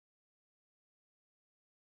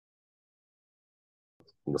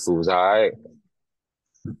The food was all right.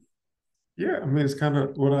 Yeah, I mean, it's kind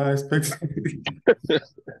of what I expected.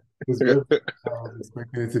 It's really how I was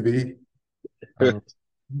expecting it to be. It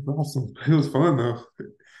was awesome. It was fun though.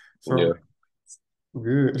 Yeah. So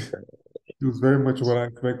good. It was very much what I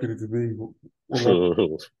expected it to be. What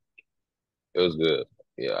about It was good.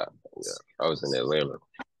 Yeah. Yeah. I was in Atlanta.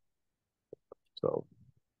 So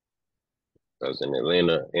I was in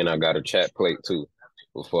Atlanta and I got a chat plate too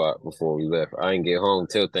before we left. I didn't get home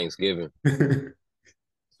till Thanksgiving. you?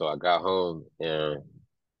 So I got home and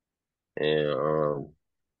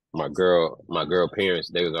my girl parents,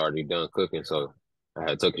 they was already done cooking, so I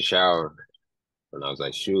had took a shower and I was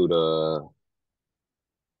like, shoot, you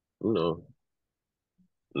know,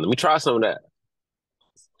 let me try some of that.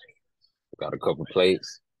 Got a couple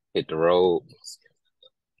plates, hit the road,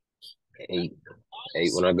 ate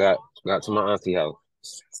ate when I got to my auntie house.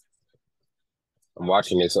 I'm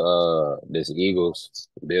watching this Eagles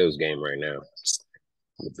Bills game right now.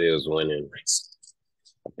 The Bills winning,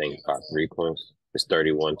 I think by 3 points. It's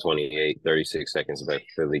 31-28, 36 seconds left.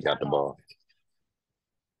 Philly got the ball.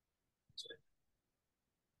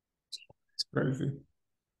 It's crazy.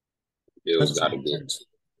 Bills That's got to get.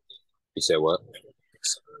 You said what?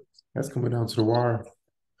 that's coming down to the wire.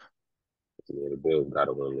 Yeah, the Bills got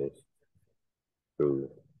to win this. Truly.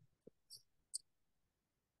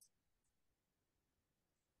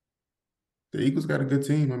 The Eagles got a good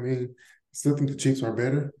team. I mean, I still think the Chiefs are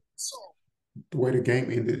better. The way the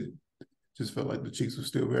game ended, just felt like the Chiefs were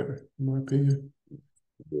still better, in my opinion.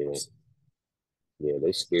 Yeah, yeah,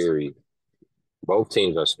 they scary. Both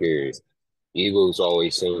teams are scary. Eagles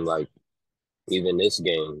always seem like even this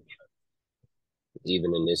game,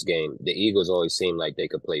 even in this game, the Eagles always seem like they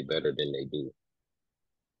could play better than they do.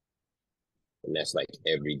 And that's like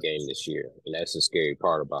every game this year. And that's the scary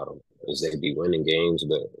part about them is they be winning games,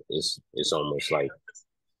 but it's almost like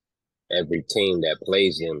every team that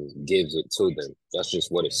plays them gives it to them. That's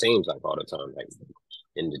just what it seems like all the time. Like,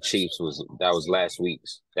 and the Chiefs was last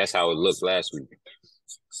week's. That's how it looked last week.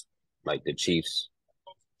 Like the Chiefs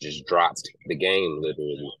just dropped the game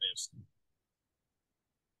literally.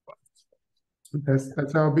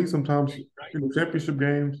 That's how it be sometimes in the championship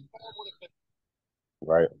games.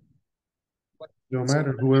 Right. No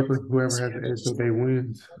matter whoever has the edge, so they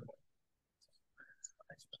wins.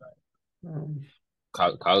 Um,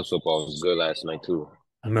 College football was good last night too.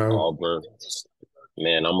 I know Auburn.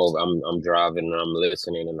 Man, I'm driving and I'm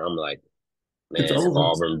listening and I'm like, it's man,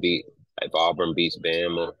 over. if Auburn beats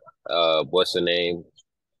Bama, what's the name?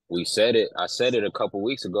 I said it a couple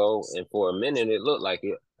weeks ago, and for a minute it looked like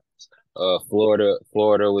it. Florida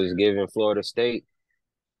was giving Florida State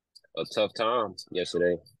a tough time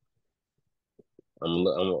yesterday. I'm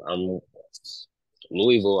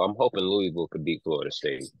Louisville. I'm hoping Louisville could beat Florida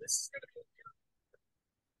State.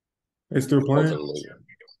 They still Hoping playing, Louisville.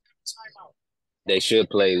 They should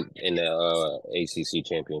play in the ACC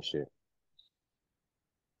championship.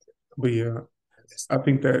 but yeah, I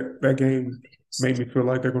think that game made me feel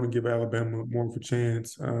like they're going to give Alabama more of a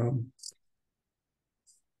chance.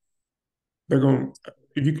 They're going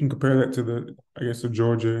if you can compare that to I guess the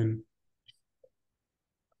Georgia and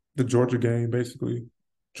the Georgia game, basically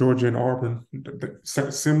Georgia and Auburn,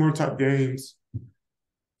 similar type games.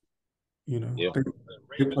 Yeah.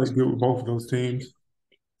 They played good with both of those teams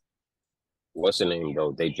What's the name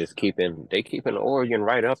though? They keeping Oregon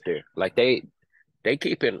right up there. Like they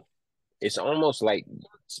keeping it's almost like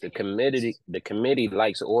the committee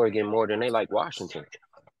likes Oregon more than they like Washington.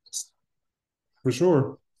 for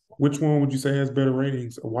sure. Which one would you say has better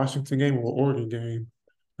ratings, a Washington game or an Oregon game?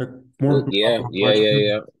 Like more Well, people talk yeah, about yeah, yeah, Washington.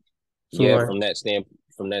 yeah. So Yeah, like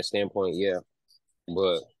from that standpoint, yeah.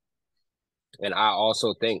 But and I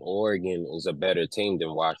also think Oregon is a better team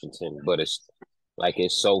than Washington, but it's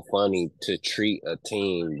so funny to treat a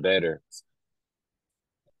team better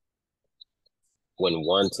when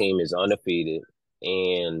one team is undefeated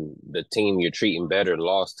and the team you're treating better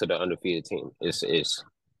lost to the undefeated team. It's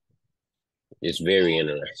very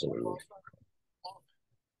interesting to me.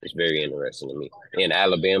 It's very interesting to me. And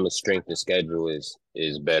Alabama's strength of schedule is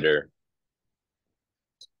better.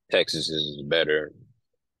 Texas is better.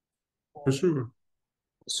 for sure.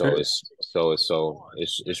 So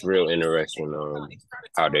it's real interesting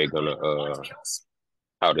how they're gonna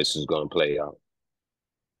how this is gonna play out.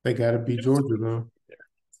 They got to beat Georgia though.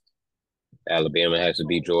 Alabama has to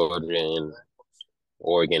beat Georgia and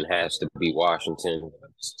Oregon has to beat Washington.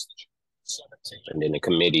 And then the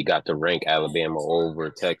committee got to rank Alabama over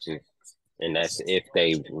Texas. And that's if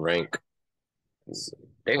they rank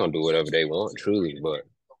they're gonna do whatever they want, truly. But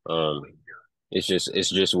it's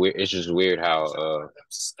just weird how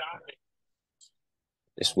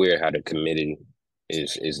it's weird how the committee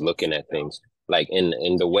is looking at things. Like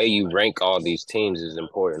in the way you rank all these teams is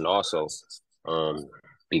important also,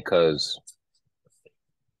 because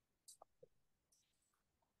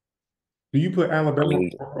Do you put I Alabama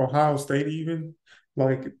mean or Ohio State even?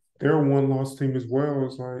 Like they're a one-loss team as well.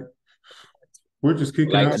 It's like we're just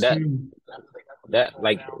kicking like out teams. that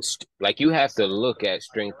like you have to look at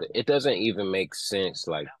strength. It doesn't even make sense.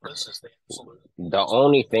 Like the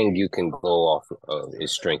only thing you can go off of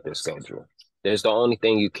is strength of schedule. There's the only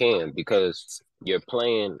thing you can because you're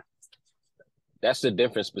playing. That's the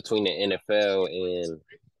difference between the NFL and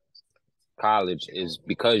college is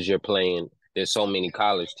because you're playing. There's so many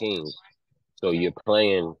college teams, so you're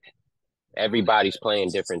playing. Everybody's playing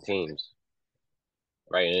different teams,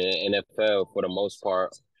 right? In the NFL, for the most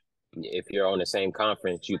part, if you're on the same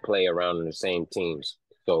conference, you play around in the same teams.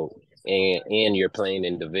 So and you're playing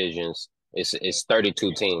in divisions. It's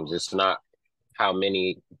 32 teams. It's not how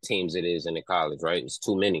many teams it is in the college, right? It's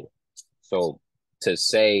too many. So to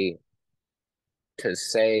say to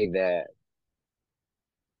say that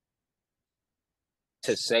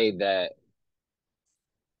to say that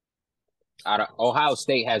Ohio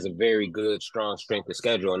State has a very good, strong strength of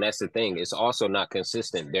schedule, and that's the thing. It's also not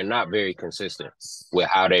consistent. They're not very consistent with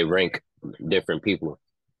how they rank different people.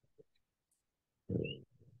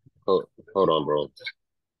 Hold on, bro.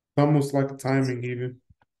 Almost like the timing even.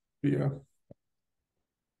 Yeah.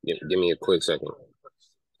 Give me a quick second.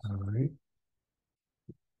 All right.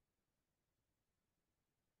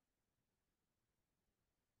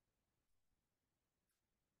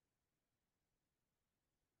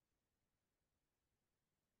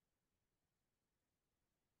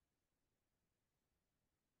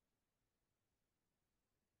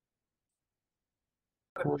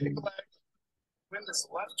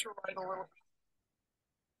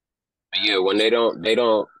 Yeah, when they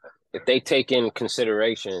don't. If they take in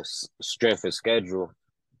consideration strength of schedule,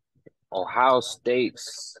 Ohio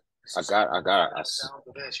State's. I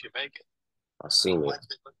seen it.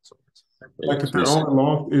 Like if their only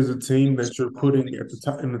loss is a team that you're putting at the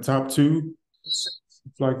top in the top two, it's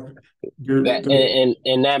like That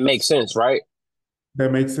and that makes sense, right?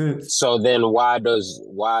 that makes sense So then why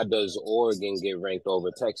does Oregon get ranked over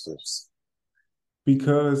Texas?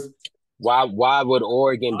 because Why would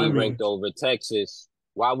Oregon I be mean, ranked over Texas?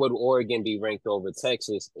 Why would Oregon be ranked over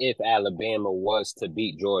Texas if Alabama was to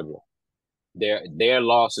beat Georgia? Their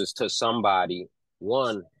losses to somebody.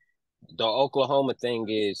 One, the Oklahoma thing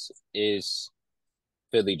is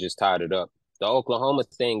Philly just tied it up. The Oklahoma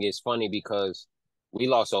thing is funny because we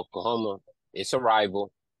lost Oklahoma. It's a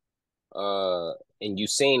rival. And you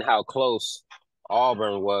seen how close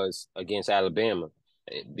Auburn was against Alabama,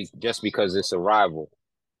 just because it's a rival.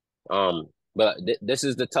 But this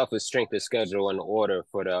is the toughest strength of schedule in order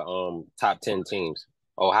for the top 10 teams.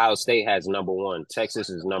 Ohio State has number one. Texas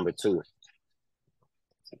is number two.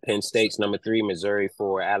 Penn State's number three. Missouri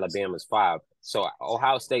four. Alabama's five. So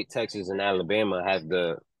Ohio State, Texas, and Alabama have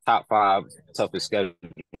the top five toughest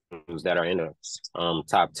schedules that are in the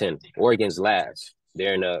top 10. Oregon's last.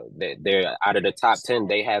 They're out of the top 10.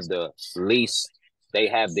 They have the least. They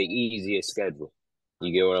have the easiest schedule.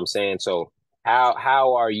 You get what I'm saying? So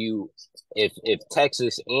how are you if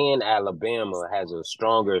Texas and Alabama has a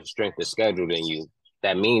stronger strength of schedule than you?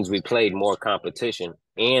 That means we played more competition,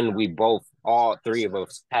 and we both all three of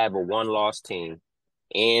us have a one loss team,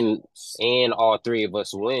 and all three of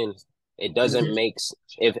us win. It doesn't make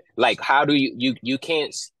if like how do you they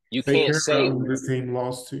can't care about say who the team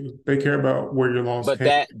lost to. They care about where your loss but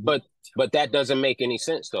came. that doesn't make any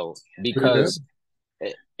sense though But it does. because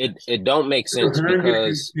it don't make You're sense comparing it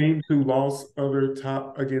against because teams who lost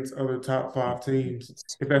against other top five teams.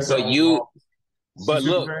 If that's their but only you loss, you but see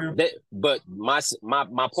what look I'm saying? that but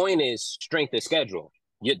my point is strength of schedule.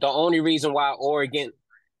 The only reason why Oregon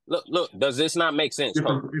look does this not make sense,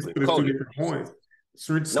 But it's two Cody? different points.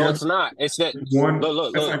 Street No, schedule it's not. It's that one. That's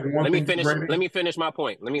look. like one thing you're Let rating. me finish my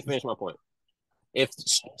point. Let me finish my point. If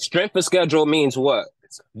strength of schedule means what?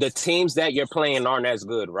 The teams that you're playing aren't as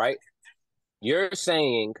good, right? You're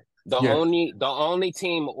saying Yes. the only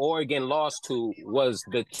team Oregon lost to was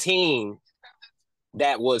the team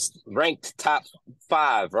that was ranked top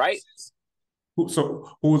five, right? So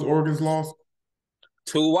who was Oregon's loss?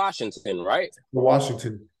 To Washington, right?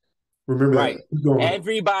 Washington. Remember that. Right. Keep going.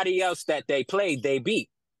 Everybody else that they played, they beat.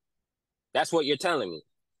 That's what you're telling me,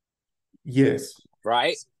 Yes.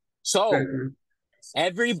 right? So Exactly.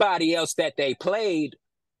 everybody else that they played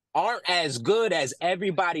aren't as good as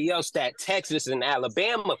everybody else that Texas and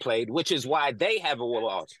Alabama played, which is why they have a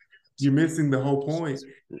loss. You're missing the whole point.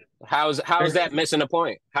 How's that missing the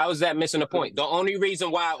point? How is that missing the point? The only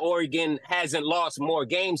reason why Oregon hasn't lost more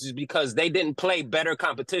games is because they didn't play better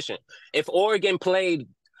competition. If Oregon played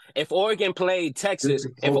Texas,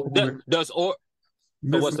 what's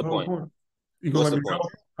the point? You gonna let me go?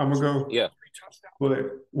 I'm gonna go. Yeah. But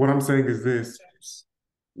what I'm saying is this: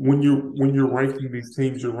 when you're ranking these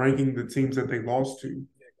teams, you're ranking the teams that they lost to.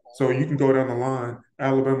 So you can go down the line.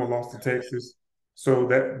 Alabama lost to Texas, so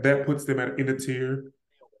that puts them in a tier.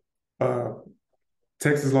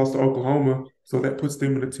 Texas lost to Oklahoma, so that puts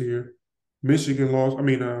them in a tier. Michigan lost. I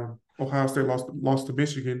mean, Ohio State lost to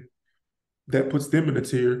Michigan. That puts them in a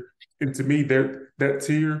tier. And to me, that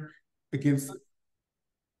tier against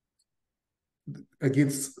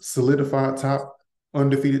solidified top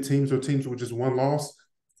undefeated teams or teams with just one loss,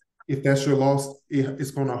 if that's your loss,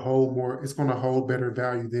 it's going to hold more. It's going to hold better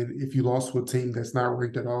value than if you lost to a team that's not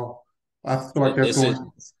ranked at all. I feel like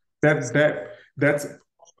that's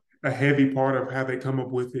a heavy part of how they come up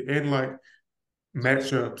with it, and like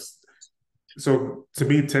matchups. So to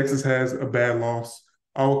me, Texas has a bad loss.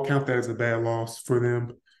 I'll count that as a bad loss for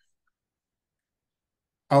them.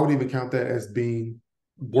 I would even count that as being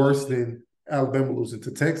worse than Alabama losing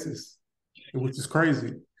to Texas, which is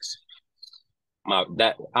crazy.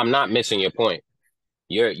 I'm not missing your point.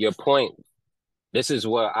 Your point. This is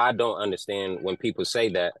what I don't understand when people say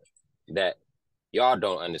that y'all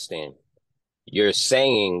don't understand. You're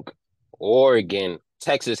saying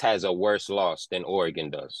Texas has a worse loss than Oregon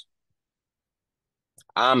does.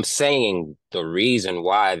 I'm saying the reason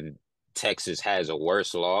why Texas has a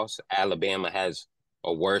worse loss, Alabama has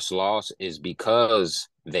a worse loss, is because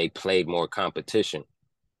they played more competition.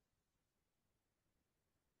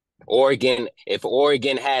 If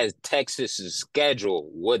Oregon has Texas's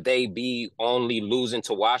schedule, would they be only losing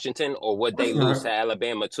to Washington, or would they lose to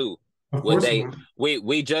Alabama too? Would they?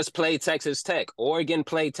 We just played Texas Tech. Oregon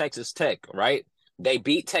played Texas Tech, right? They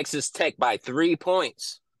beat Texas Tech by 3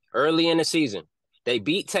 points early in the season. They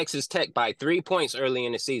beat Texas Tech by 3 points early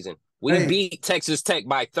in the season. We beat Texas Tech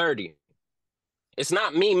by 30. It's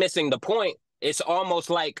not me missing the point. It's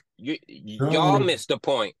almost like y'all missed the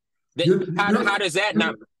point. How does that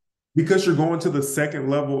not? Because you're going to the second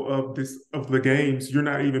level of the games, you're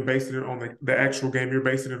not even basing it on the actual game. You're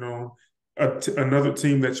basing it on another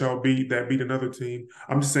team that y'all beat another team.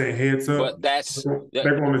 I'm just saying heads up. But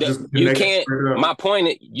they're going to just you can't. My point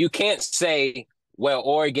is, you can't say, well,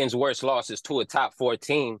 Oregon's worst loss is to a top 4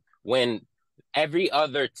 team when every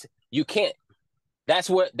other you can't. That's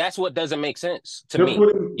what doesn't make sense to me.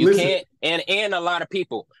 Can't, and a lot of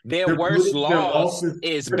people, their worst loss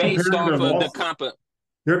is based off of the comp.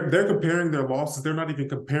 They're comparing their losses. They're not even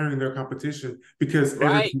comparing their competition because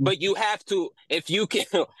but you have to. If you can,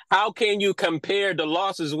 how can you compare the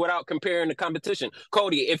losses without comparing the competition?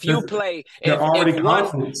 Cody, if you play, Cody,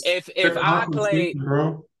 look.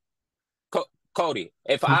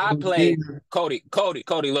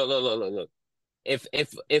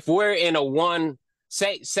 If we're in a one,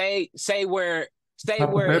 say we're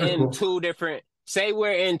in two different.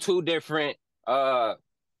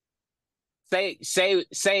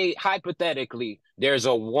 Say hypothetically, there's a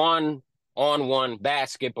 1-on-1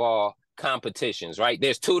 basketball competitions, right?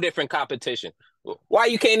 There's 2 different competitions. Why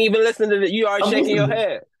you can't even listen to it? You are shaking your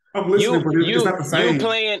head. I'm listening, but it's not the same. You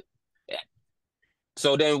playing.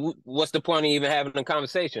 So then, what's the point of even having a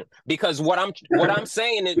conversation? Because what I'm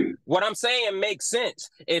saying makes sense.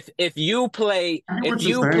 If you play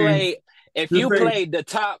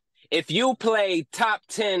top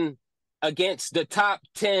 10 against the top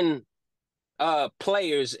 10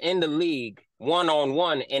 players in the league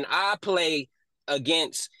 1-on-1, and I play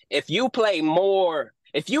against, if you play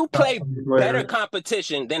better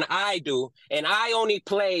competition than I do, and I only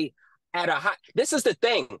play at a high, this is the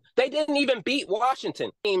thing. They didn't even beat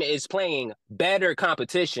Washington. The team is playing better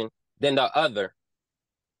competition than the other,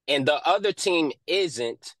 and the other team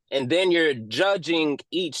isn't, and then you're judging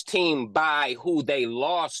each team by who they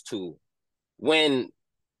lost to, when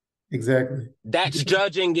exactly that's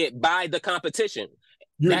judging it by the competition.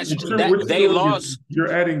 They lost.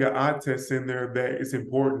 You're adding an eye test in there that is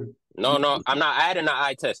important. No, I'm not adding an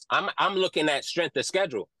eye test. I'm looking at strength of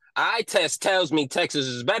schedule. Eye test tells me Texas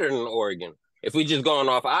is better than Oregon. If we just going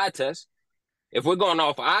off eye test, if we're going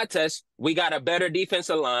off eye test, we got a better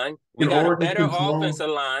defensive line. We got a better offensive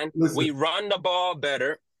line. We run the ball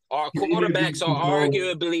better. Our quarterbacks are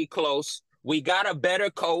arguably close. We got a better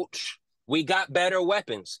coach. We got better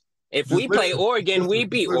weapons. If we play Oregon, we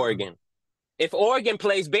beat Oregon. If Oregon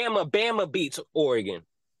plays Bama, Bama beats Oregon.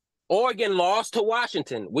 Oregon lost to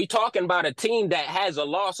Washington. We talking about a team that has a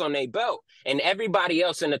loss on their belt, and everybody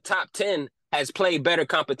else in the top 10 has played better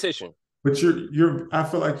competition. But I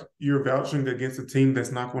feel like you're vouching against a team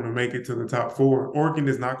that's not going to make it to the top four. Oregon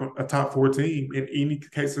is not a top four team in any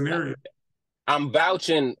case scenario. I'm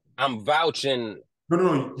vouching No,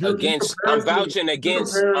 no, no. You're I'm comparing vouching Texas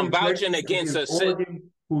against against a sit. Oregon,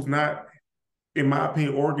 who's not, in my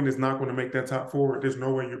opinion, Oregon is not going to make that top four. There's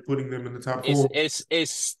no way you're putting them in the top four. It's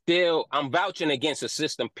still I'm vouching against a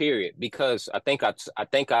system period because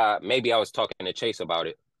I maybe I was talking to Chase about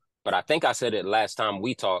it, but I think I said it last time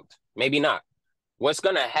we talked. Maybe not. What's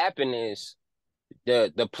gonna happen is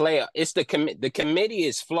the player. It's the committee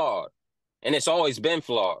is flawed, and it's always been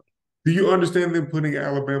flawed. Do you understand them putting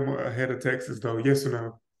Alabama ahead of Texas, though? Yes or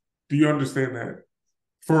no? Do you understand that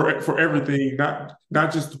for everything,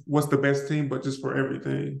 not just what's the best team, but just for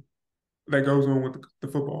everything that goes on with the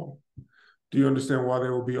football? Do you understand why they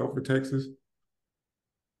will be over Texas?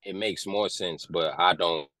 It makes more sense, but I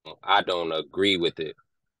don't agree with it.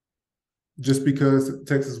 Just because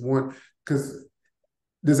Texas won? Because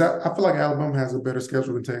I feel like Alabama has a better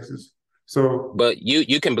schedule than Texas. So, But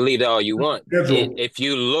you can believe that all you want. schedule, If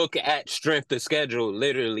you look at strength of schedule,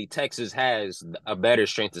 literally Texas has a better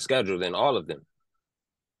strength of schedule than all of them.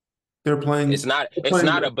 they're playing. They're It's playing.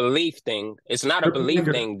 not a belief thing. It's not a They're belief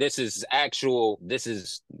playing. thing. This is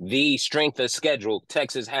the strength of schedule.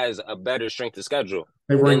 Texas has a better strength of schedule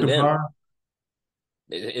They ranked than them them. higher.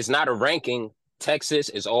 It's not a ranking. Texas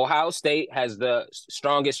is Ohio State has the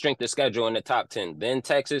strongest strength of schedule in the top 10. Then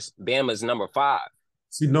Texas, Bama's number 5.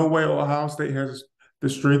 See, no way Ohio State has the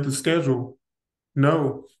strength of schedule.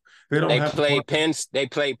 No, they don't have. They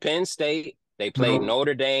play Penn State, they play No,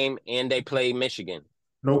 Notre Dame, and they play Michigan.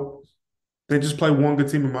 nope. They just play one good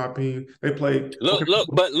team, in my opinion. They play. Okay,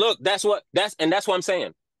 Look, that's what I'm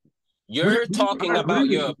saying. I agree with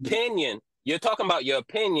you. You're talking about your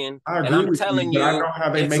opinion, I and agree I'm with you, telling but I you, know how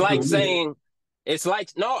they it's make the like list. saying, it's like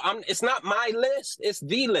no, it's not my list. It's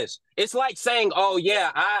the list. It's like saying, oh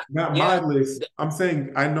yeah, Not my list. I'm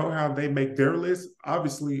saying I know how they make their list.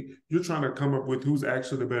 Obviously, you're trying to come up with who's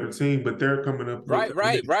actually the better team, but they're coming up with a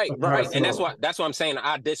list of how to And sell. that's what I'm saying.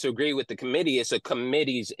 I disagree with the committee. It's a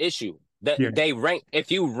committee's issue that Yeah, they rank.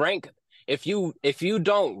 If you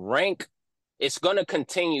don't rank, it's gonna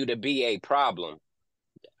continue to be a problem.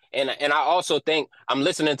 And I also think I'm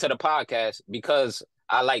listening to the podcast because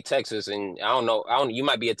I like Texas, and I don't know, you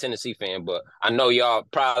might be a Tennessee fan, but I know y'all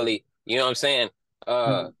probably, you know what I'm saying?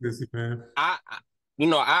 this man.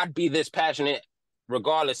 I'd be this passionate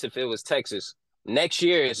regardless if it was Texas. Next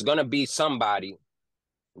year it's gonna be somebody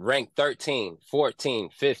ranked 13, 14,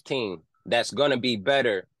 15 that's gonna be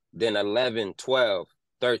better than 11, 12,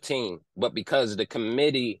 13. But because the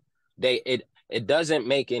committee, it doesn't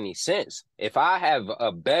make any sense. If I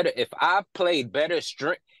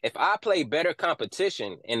play better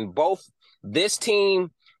competition and both this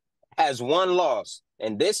team has one loss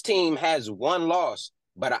and this team has one loss,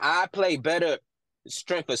 but I play better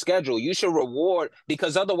strength of schedule, you should reward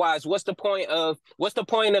because otherwise what's the point of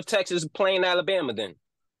Texas playing Alabama then? To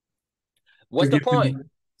What's the get point?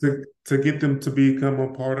 them to get them to become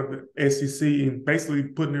a part of the SEC and basically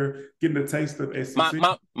getting a taste of SEC.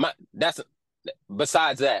 My that's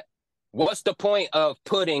besides that, what's the point of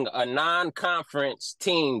putting a non-conference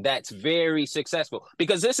team that's very successful?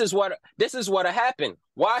 Because this is what happened.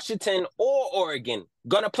 Washington or Oregon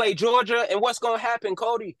gonna play Georgia, and what's gonna happen,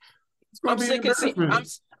 Cody? It's going I'm to be an sick of seeing.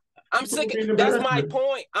 embarrassment. I'm It's going sick to of. be an That's my embarrassment.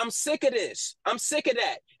 point. I'm sick of this. I'm sick of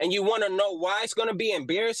that. And you want to know why it's going to be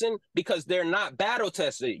embarrassing? Because they're not battle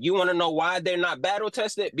tested. You want to know why they're not battle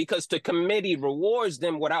tested? Because the committee rewards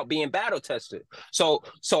them without being battle tested. So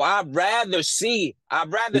I'd rather see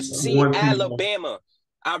One team. Alabama.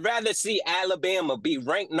 I'd rather see Alabama be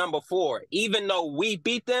ranked number 4, even though we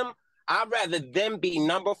beat them. I'd rather them be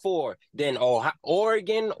number 4 than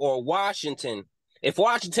Oregon or Washington. If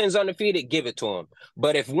Washington's undefeated, give it to them.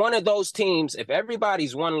 But if one of those teams, if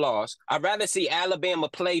everybody's one loss, I'd rather see Alabama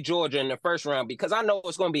play Georgia in the first round because I know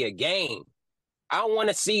it's going to be a game. I don't want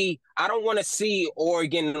to see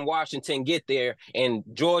Oregon and Washington get there and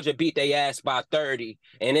Georgia beat their ass by 30.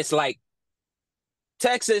 And it's like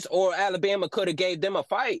Texas or Alabama could have gave them a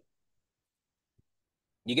fight.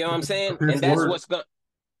 You get what I'm saying? And that's what's going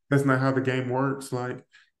That's not how the game works. Like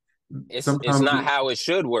it's sometimes not how it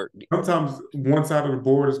should work. sometimes one side of the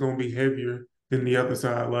board is going to be heavier than the other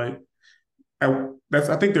side. Like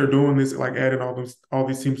I think they're doing this, like adding all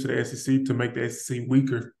these teams to the SEC to make the SEC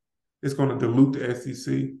weaker. It's going to dilute the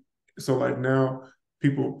SEC. So like now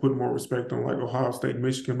people put more respect on like Ohio State and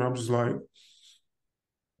Michigan. I'm just like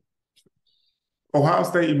Ohio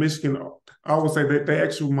State and Michigan. I would say that they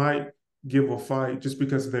actually might give a fight just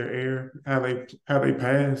because of their air, how they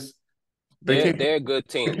pass. They can't They're good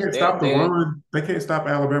they teams. can't stop the run. They can't stop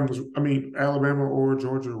Alabama or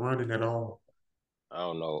Georgia running at all. I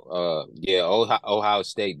don't know. Yeah, Ohio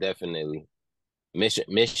State definitely.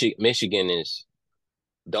 Michigan is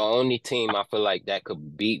the only team I feel like that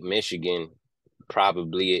could beat Michigan.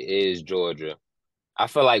 Probably it is Georgia. I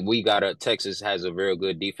feel like Texas has a real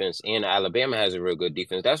good defense and Alabama has a real good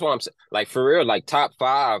defense. That's why like for real, like top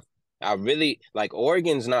five. I really like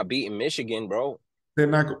Oregon's not beating Michigan, bro. They're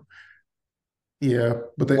not. Yeah,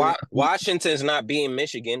 but they Washington's not beating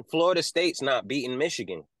Michigan. Florida State's not beating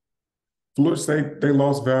Michigan. Florida State they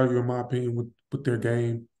lost value in my opinion with their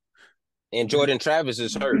game. And Jordan Travis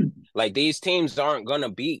is hurt. Like these teams aren't gonna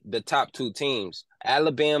beat the top two teams.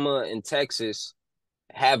 Alabama and Texas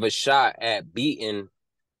have a shot at beating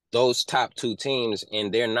those top two teams,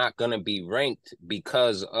 and they're not gonna be ranked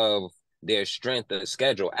because of their strength of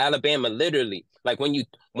schedule. Alabama literally, like when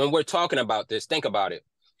we're talking about this, think about it.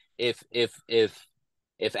 If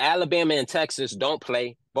Alabama and Texas don't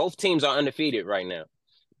play, both teams are undefeated right now.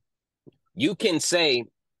 You can say,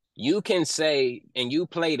 and you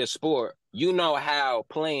play the sport, you know how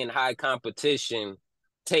playing high competition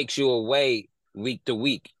takes you away week to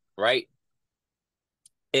week, right?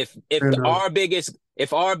 If And our biggest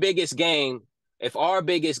game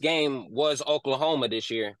was Oklahoma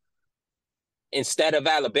this year instead of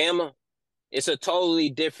Alabama, it's a totally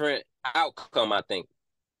different outcome, I think.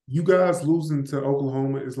 you guys losing to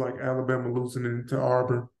Oklahoma is like Alabama losing to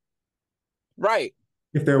Auburn. Right.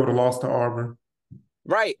 If they would have lost to Auburn.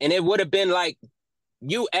 Right. And it would have been like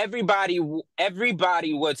everybody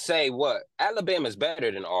would say what? Alabama's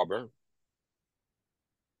better than Auburn.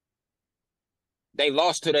 They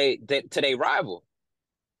lost to their rival.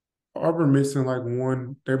 Auburn missing like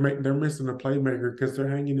one. They're missing a playmaker because they're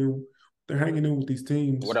hanging in with these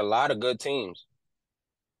teams. With a lot of good teams.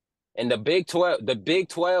 And the Big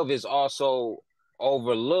 12 is also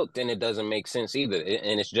overlooked, and it doesn't make sense either.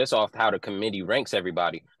 And it's just off how the committee ranks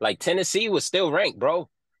everybody. Like Tennessee was still ranked, bro.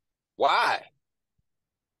 Why?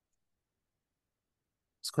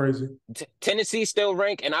 It's crazy. Tennessee still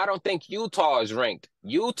ranked, and I don't think Utah is ranked.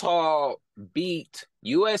 Utah beat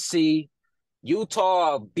USC.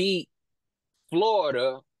 Utah beat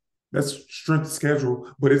Florida. That's strength of schedule,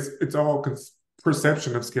 but it's all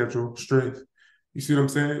perception of schedule strength. You see what I'm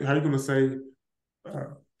saying? How are you going to say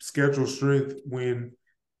schedule strength when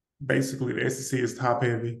basically the SEC is top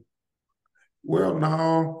heavy? Well,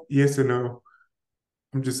 no, yes and no.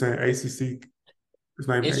 I'm just saying ACC is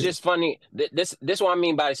not even It's ACC. just funny. This what I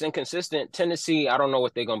mean by it's inconsistent. Tennessee, I don't know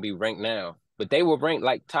what they're gonna be ranked now, but they were ranked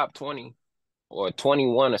like top 20 or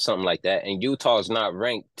 21 or something like that. And Utah's not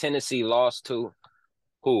ranked. Tennessee lost to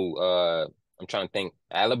who? I'm trying to think.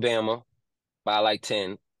 Alabama by like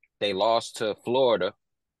 10. They lost to Florida.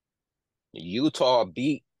 Utah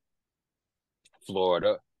beat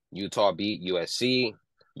Florida. Utah beat USC.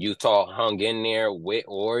 Utah hung in there with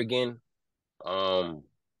Oregon.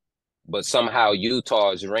 But somehow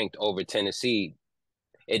Utah is ranked over Tennessee.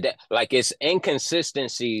 It's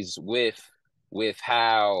inconsistencies with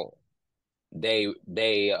how they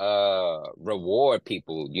reward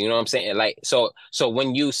people. You know what I'm saying? Like so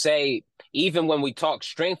when you say, even when we talk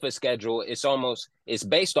strength of schedule, it's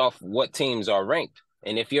based off what teams are ranked.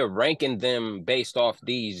 And if you're ranking them based off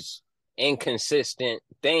these inconsistent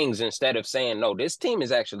things instead of saying, no, this team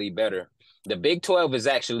is actually better. The Big 12 is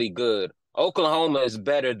actually good. Oklahoma is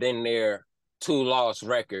better than their 2-loss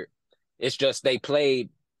record. It's just they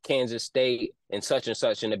played Kansas State and such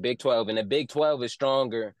in the Big 12, and the Big 12 is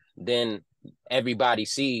stronger than everybody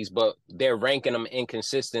sees, but they're ranking them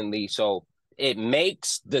inconsistently. So it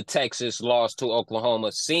makes the Texas loss to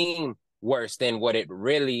Oklahoma seem worse than what it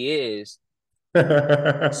really is.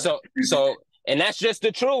 So, and that's just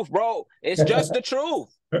the truth, bro. It's just the truth.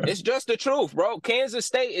 It's just the truth, bro. Kansas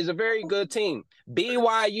State is a very good team.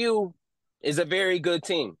 BYU is a very good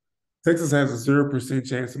team. Texas has a 0%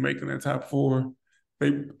 chance of making the top four. They,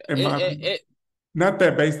 in my opinion, It not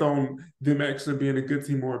that based on them actually being a good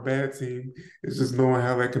team or a bad team. It's just knowing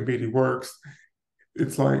how that committee works.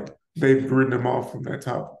 It's like they've written them off from that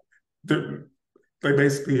top. They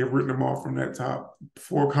basically have written them off from that top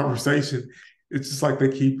four conversation. It's just like they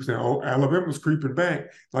keep saying, "Oh, Alabama's creeping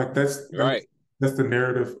back." Like right. that's the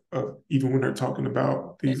narrative of even when they're talking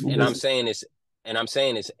about these And lists. I'm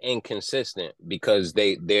saying it's inconsistent because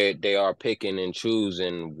they are picking and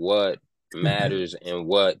choosing what matters and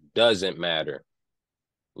what doesn't matter.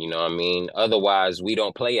 You know what I mean? Otherwise, we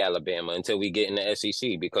don't play Alabama until we get in the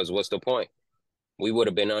SEC, because what's the point? We would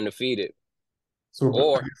have been undefeated. So, but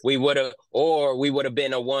Or we would have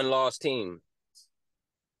been a one-loss team.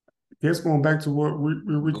 I guess going back to what we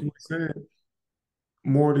originally said,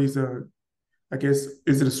 more of these I guess,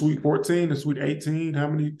 is it a Sweet 14, a Sweet 18? How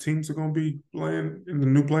many teams are going to be playing in the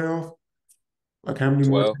new playoff? Like how many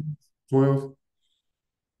more 12. teams? 12?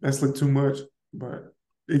 That's like too much, but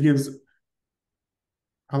it gives.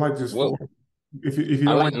 I like just Well, four. If you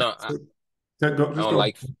I don't like like no, that, go I just don't go.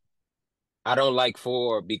 like I don't like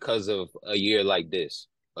 4 because of a year like this.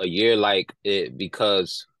 A year like it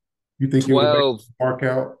because You think it will make 12. mark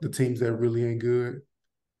out the teams that really ain't good?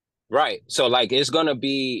 Right. So like it's gonna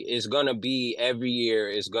be every year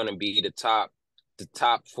it's gonna be the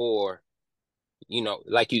top 4,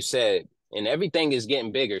 like you said, and everything is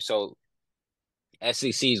getting bigger. So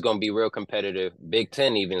SEC is gonna be real competitive. Big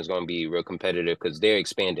Ten even is gonna be real competitive because they're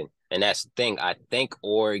expanding. And that's the thing. I think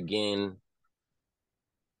Oregon,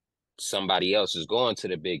 somebody else is going to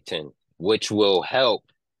the Big Ten, which will help.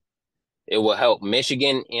 It will help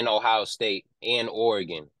Michigan and Ohio State and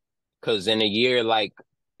Oregon. Cause in a year like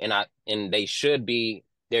and they should be,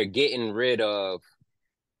 they're getting rid of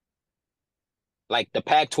like the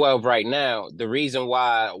Pac-12 right now. The reason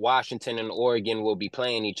why Washington and Oregon will be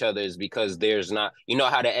playing each other is because there's not,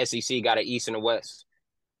 how the SEC got an East and a West.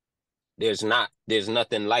 There's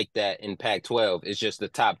nothing like that in Pac-12. It's just the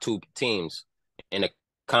top 2 teams in a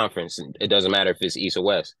conference. It doesn't matter if it's East or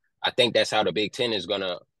West. I think that's how the Big Ten is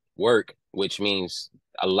gonna work, which means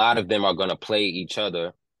a lot of them are gonna play each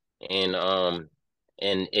other.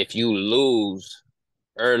 And if you lose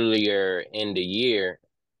earlier in the year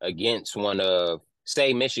against one of,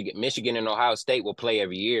 say, Michigan and Ohio State will play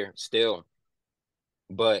every year still.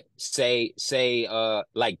 But say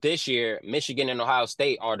like this year, Michigan and Ohio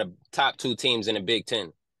State are the top 2 teams in the Big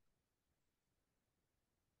Ten.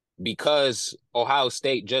 Because Ohio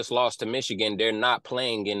State just lost to Michigan, they're not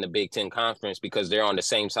playing in the Big Ten conference because they're on the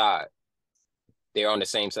same side. They're on the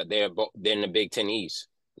same side. They're in the Big Ten East.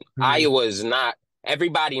 Hmm. Iowa is not.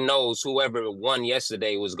 Everybody knows whoever won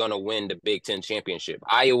yesterday was going to win the Big Ten championship.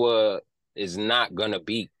 Iowa is not going to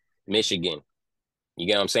beat Michigan. You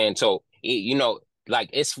get what I'm saying? So,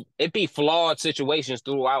 like it be flawed situations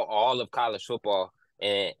throughout all of college football.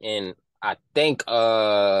 And I think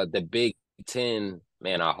the Big Ten,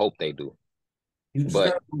 man, I hope they do. You just got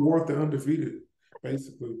But to reward the undefeated,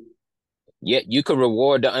 basically. yet you could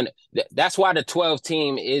reward that's why the 12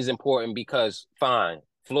 team is important because fine,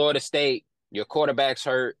 Florida State, your quarterback's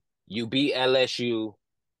hurt, you beat LSU,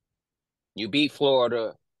 you beat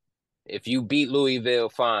Florida. If you beat Louisville,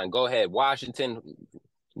 fine. Go ahead. Washington,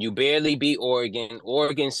 you barely beat Oregon.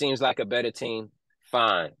 Oregon seems like a better team.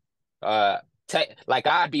 Fine. Uh, like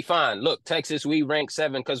I'd be fine. Look, Texas, we rank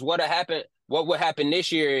 7 because what would happen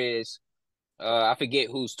this year is I forget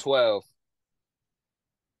who's 12.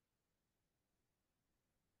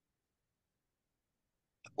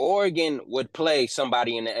 Oregon would play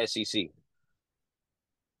somebody in the SEC, It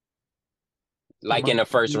like might in the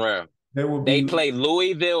first be, round. that would They be play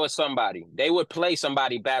Louisville or somebody. They would play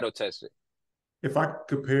somebody battle tested. if I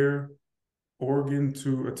compare Oregon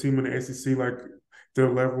to a team in the SEC, like their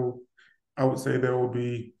level, I would say there will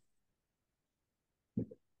be.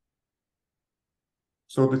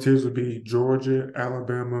 So the tiers would be Georgia,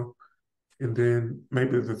 Alabama, and then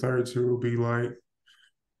maybe the third tier will be like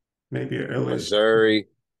maybe a LSU. Missouri,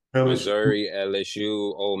 LSU. Missouri,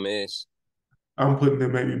 LSU, Ole Miss. I'm putting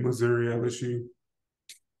them maybe Missouri, LSU.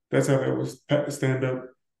 That's how that was stand up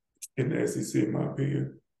in the SEC, in my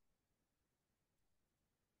opinion.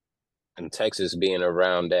 And Texas being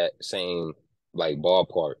around that same like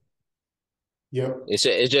ballpark. Yep. It's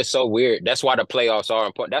just so weird. That's why the playoffs are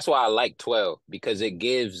important. That's why I like 12 because it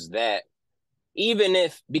gives that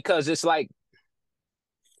because it's like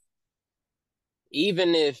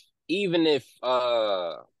even if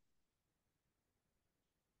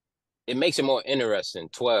it makes it more interesting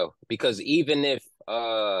 12 because even if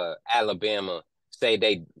Alabama say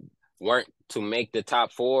they weren't to make the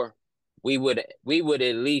top 4, we would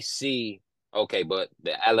at least see, okay, but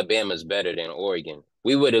the Alabama's better than Oregon.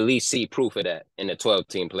 We would at least see proof of that in the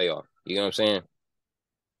 12-team playoff. You know what I'm saying?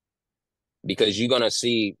 Because you're gonna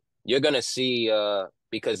see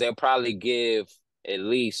because they'll probably give at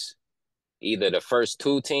least either the first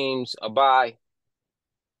 2 teams a bye,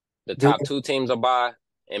 the They, top 2 teams a bye,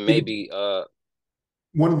 and it, maybe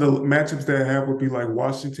one of the matchups that I have would be like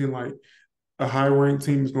Washington, like a high ranked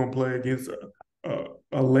team is going to play against a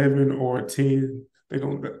 11 or a 10. They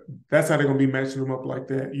going that's how they're going to be matching them up like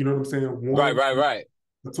that. You know what I'm saying? right, One, right, right.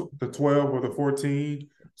 the 12 or the 14.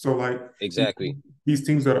 So like Exactly. these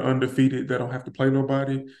teams that are undefeated that don't have to play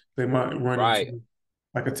nobody, they might run Right. into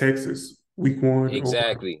like a Texas week 1 or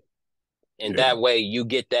Exactly. And yeah. that way you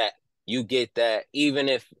get that even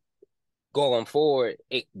if going forward,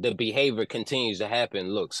 the behavior continues to happen.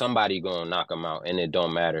 Look, somebody gonna knock them out, and it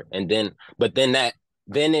don't matter. And then, but then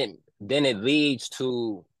it leads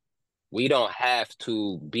to we don't have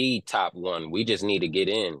to be top one. We just need to get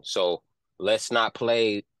in. So let's not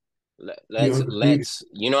play. Be undefeated. Let's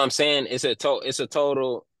you know what I'm saying. It's a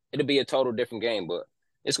total. It'll be a total different game, but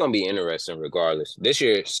it's gonna be interesting regardless. This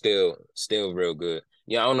year still real good.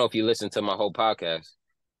 Yeah, I don't know if you listened to my whole podcast,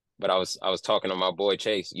 but I was talking to my boy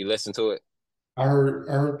Chase. You listened to it? I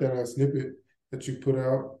heard that snippet that you put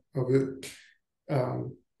out of it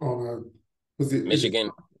on was it is it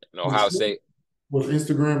Michigan, and was Ohio it State, was it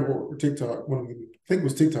Instagram or TikTok? One of them. I think it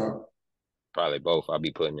was TikTok. probably both. I'll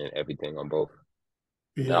be putting in everything on both.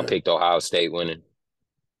 And I Yeah, picked Ohio State winning.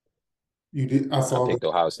 you did. I I saw that. picked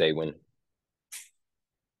Ohio State winning.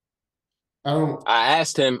 I don't. I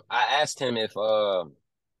asked him if I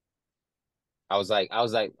was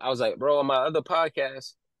like, bro, on my other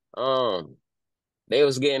podcast, um, they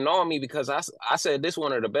was getting on me because I said this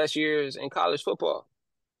one of the best years in college football.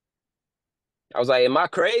 I was like, am I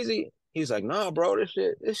crazy? He's like, nah, bro, this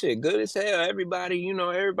shit good as hell. Everybody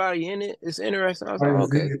in it. It's interesting. I was I like,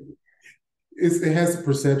 was in okay. it. It has a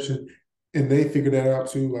perception, and they figured that out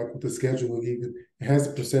too. Like with the scheduling, even it has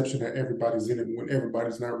the perception that everybody's in it when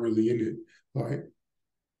everybody's not really in it. Like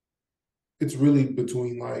it's really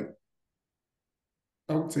between like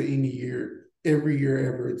I would say any year, every year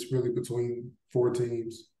ever, it's really between four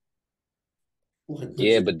teams. Like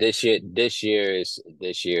Yeah, legit, but this year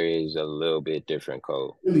is a little bit different,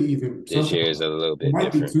 Cole. really even This year sometimes is a little it bit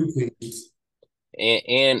might be different. two teams.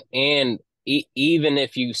 And even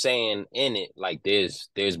if you saying in it, like there's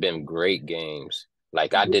been great games.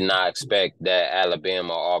 Like I did not expect that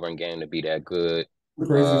Alabama Auburn game to be that good. The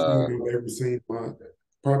craziest Uh, thing I've ever seen,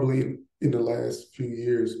 probably in the last few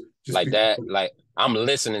years, just like because that. Like I'm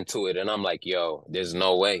listening to it and I'm like, yo, there's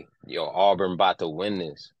no way, yo, Auburn about to win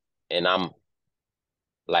this. And I'm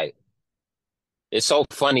like, it's so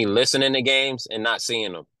funny listening to games and not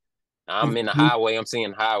seeing them. I'm in the highway. I'm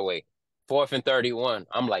seeing highway. 4th and 31.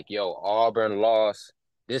 I'm like, yo, Auburn lost.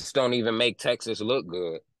 This don't even make Texas look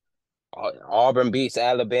good. Auburn beats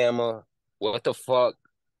Alabama. What the fuck?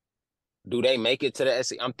 Do they make it to the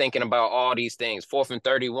SEC? I'm thinking about all these things. 4th and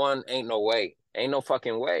 31. Ain't no way. Ain't no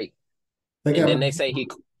fucking way. they And got then they say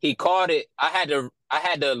he caught it. I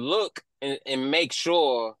had to look and make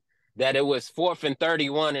sure that it was 4th and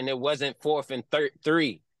 31 and it wasn't 4th and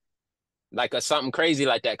 3. Like a something crazy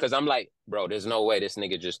like that. Cause I'm like, bro, there's no way this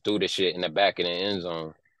nigga just threw the shit in the back of the end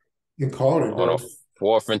zone and called it, on a bro.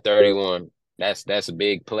 4th and 31. That's a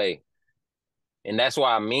big play. And that's what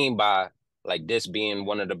I mean by like this being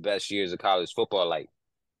one of the best years of college football. Like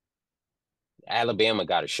Alabama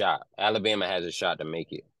got a shot. Alabama has a shot to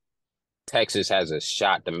make it. Texas has a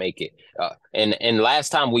shot to make it. And last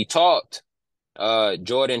time we talked,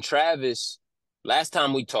 Jordan Travis, last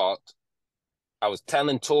time we talked, I was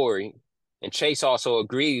telling Tori, and Chase also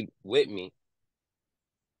agreed with me.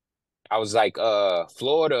 I was like,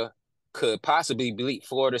 Florida could possibly beat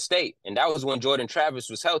Florida State. And that was when Jordan Travis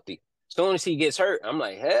was healthy. As soon as he gets hurt, I'm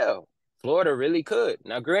like, hell, Florida really could.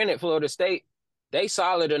 Now, granted, Florida State, they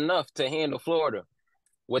solid enough to handle Florida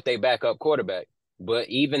with their backup quarterback. But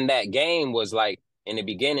even that game was like in the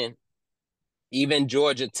beginning, even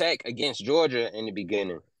Georgia Tech against Georgia in the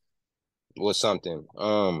beginning was something.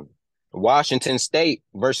 Washington State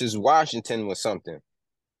versus Washington was something.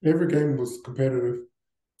 Every game was competitive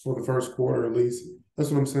for the first quarter at least.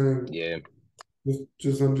 That's what I'm saying. Yeah.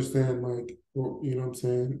 Just understand, like, well, you know what I'm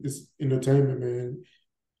saying? It's entertainment, man.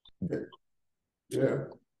 Yeah,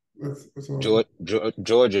 that's all.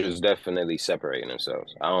 Georgia is definitely separating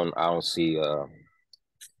themselves. I don't see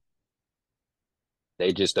they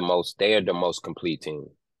are the most complete team.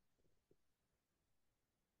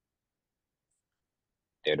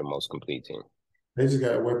 They're the most complete team. They just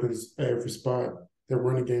got weapons at every spot. Their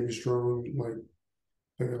running game is strong. Like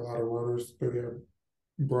they got a lot of runners. They got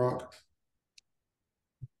Brock.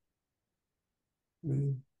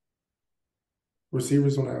 Man.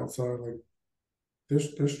 Receivers on the outside, like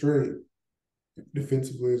they're straight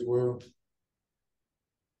defensively as well.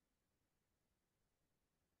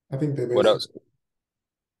 I think they What basically else?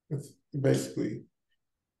 that's basically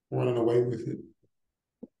running away with it.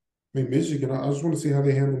 I mean, Michigan. I just want to see how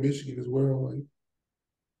they handle Michigan as well. Like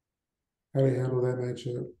how they handle that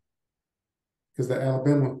matchup because the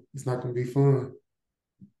Alabama is not going to be fun.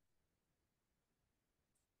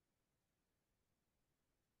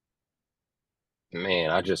 Man,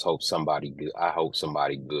 I just hope somebody good. I hope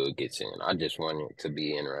somebody good gets in. I just want it to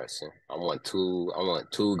be interesting. I want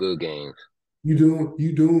two good games. You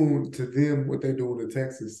doing to them what they doing to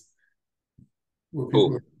Texas. What people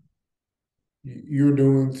Who? you're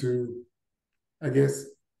doing to, I guess,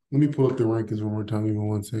 let me pull up the rankings one more time. Give me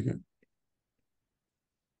 1 second.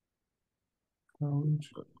 College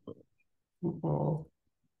football.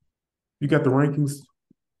 You got the rankings?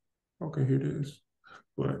 Okay, here it is.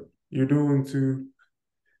 But you're doing to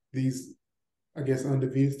these, I guess,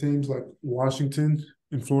 undefeated teams like Washington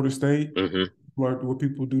and Florida State, Hmm. like what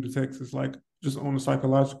people do to Texas, like just on a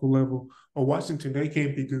psychological level. Or Washington, they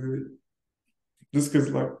can't be good just because,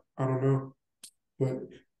 like, I don't know, but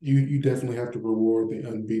you definitely have to reward the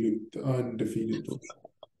undefeated.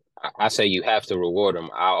 I say you have to reward them.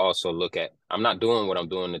 I also look at. I'm not doing what I'm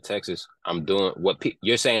doing to Texas. I'm doing what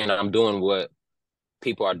you're saying. I'm doing what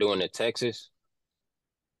people are doing to Texas.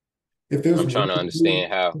 If there's I'm one trying to school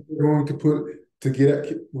understand how. they're going to put to get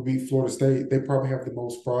at would be Florida State, they probably have the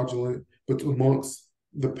most fraudulent, but amongst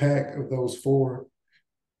the pack of those four,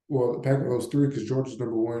 well, the pack of those three, because Georgia's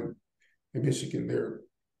number one and Michigan,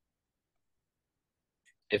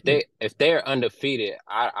 If they're undefeated,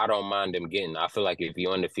 I don't mind them getting. I feel like if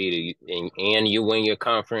you're undefeated and you win your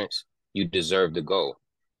conference, you deserve to go.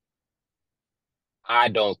 I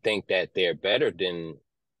don't think that they're better than.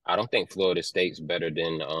 I don't think Florida State's better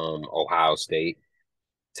than Ohio State,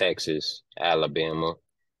 Texas, Alabama.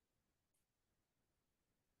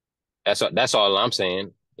 That's all I'm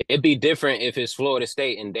saying. It'd be different if it's Florida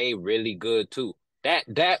State and they really good too. That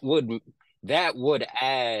that would that would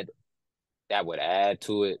add that would add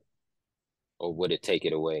to it, or would it take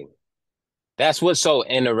it away? That's what's so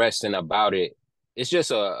interesting about it. It's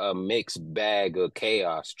just a mixed bag of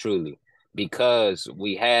chaos, truly, because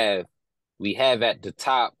we have at the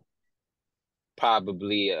top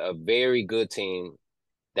probably a very good team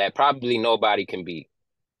that probably nobody can beat.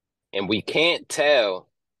 And we can't tell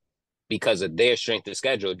because of their strength of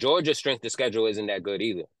schedule. Georgia's strength of schedule isn't that good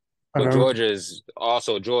either. I But know, Georgia is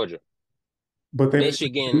also Georgia. but they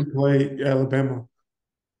Michigan, do play Alabama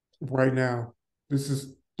right now. This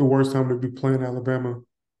is the worst time to be playing Alabama,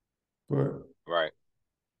 but right.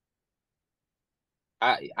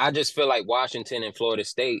 I just feel like Washington and Florida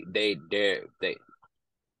State, they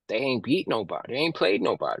ain't beat nobody. They ain't played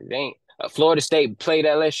nobody. They ain't Florida State played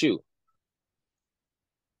LSU.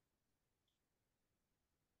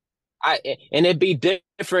 And it'd be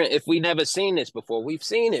different if we never seen this before. We've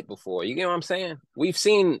seen it before. You get what I'm saying? We've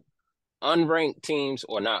seen unranked teams,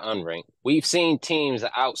 or not unranked. We've seen teams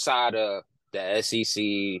outside of the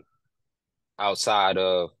SEC, outside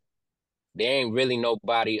of there ain't really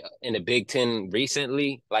nobody in the Big Ten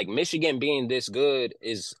recently. Like Michigan being this good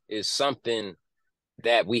is something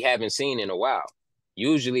that we haven't seen in a while.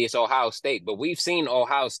 Usually it's Ohio State, but we've seen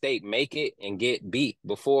Ohio State make it and get beat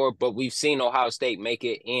before, but we've seen Ohio State make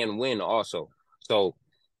it and win also. So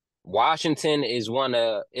Washington is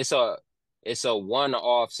it's a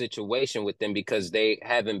one-off situation with them because they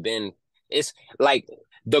haven't been it's like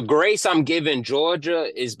the grace I'm giving Georgia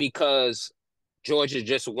is because Georgia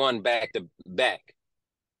just won back to back.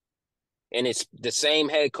 And it's the same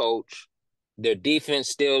head coach. Their defense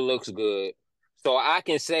still looks good. So I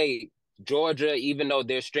can say Georgia, even though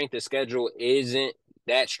their strength of schedule isn't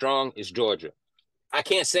that strong, is Georgia. I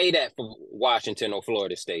can't say that for Washington or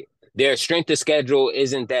Florida State. Their strength of schedule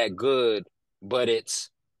isn't that good, but it's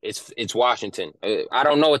Washington. I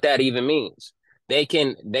don't know what that even means. They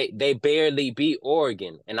barely beat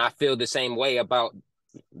Oregon, and I feel the same way about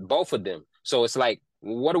both of them. So it's like,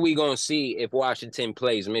 what are we going to see if Washington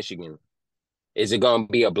plays Michigan? Is it going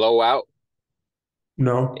to be a blowout?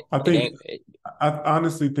 no, It ain't. I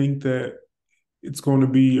honestly think that it's going to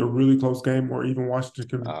be a really close game, or even Washington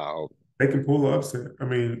can Uh, they can pull an upset. I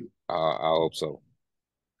mean, I hope so.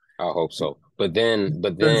 I hope so. But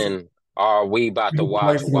because then, are we about to people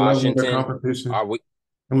play watch to the level of their Washington? competition Are we?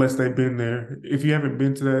 unless they've been there. If you haven't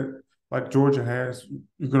been to that, like Georgia has,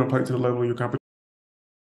 you're going to play to the level of your competition.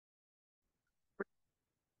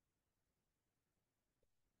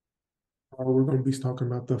 We're going to be talking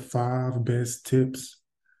about the 5 best tips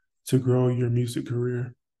to grow your music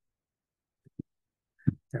career.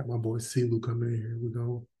 Got my boy CeeLo coming in here. We're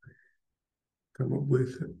going to come up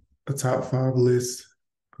with a top 5 list.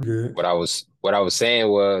 Good. What I was saying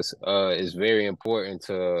was it's very important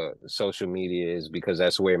to social media is because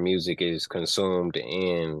that's where music is consumed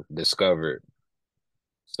and discovered.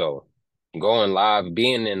 So going live,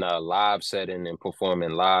 being in a live setting and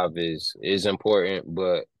performing live is important,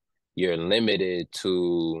 but you're limited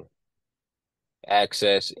to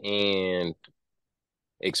access and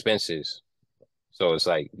expenses. So it's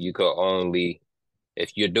like you could only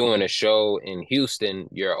if you're doing a show in Houston,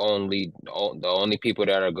 the only people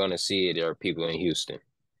that are going to see it are people in Houston.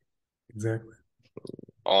 Exactly.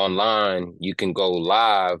 online, you can go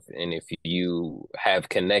live, and if you have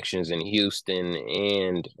connections in Houston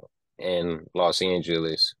and in Los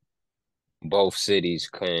Angeles, both cities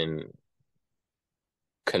can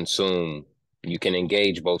consume. You can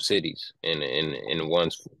engage both cities in one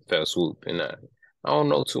fell swoop. And I don't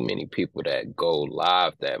know too many people that go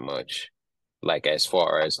live that much, like as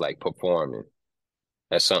far as like performing.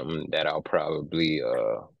 That's something that I'll probably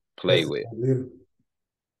play That's with. yeah, You know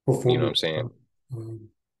what performance. I'm saying? Um,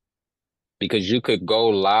 Because you could go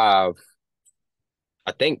live.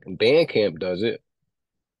 I think Bandcamp does it.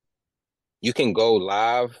 You can go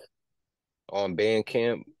live on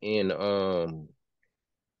Bandcamp and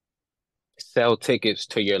sell tickets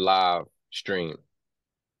to your live stream.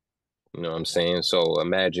 You know what I'm saying? So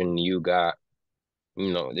imagine you got,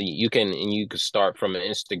 you can start from an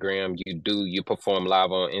Instagram. You perform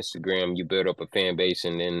live on Instagram, you build up a fan base,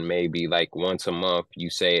 and then maybe like once a month you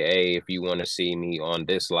say, hey, if you want to see me on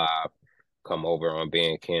this live, come over on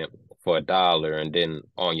Bandcamp for $1. And then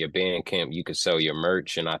on your Bandcamp, you could sell your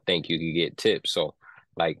merch, and I think you could get tips. So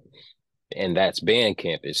like, and that's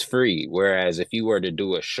Bandcamp. It's free. Whereas if you were to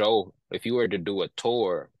do a show, if you were to do a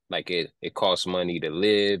tour, like it costs money to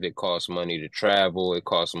live, it costs money to travel, it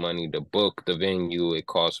costs money to book the venue, it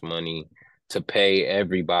costs money to pay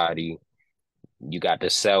everybody. You got to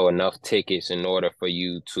sell enough tickets in order for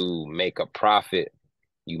you to make a profit.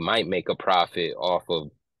 You might make a profit off of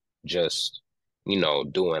just,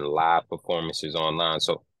 doing live performances online.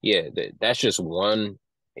 So yeah, that's just one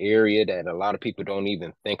area that a lot of people don't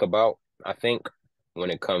even think about, I think, when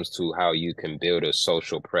it comes to how you can build a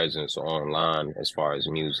social presence online as far as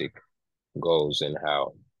music goes and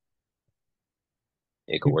how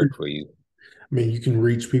it could you can, work for you. I mean, you can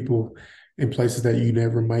reach people in places that you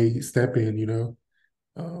never may step in.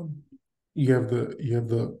 Um, you have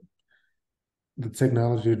the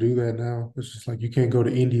technology to do that now. It's just like you can't go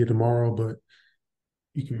to India tomorrow, but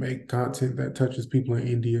you can make content that touches people in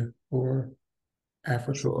India or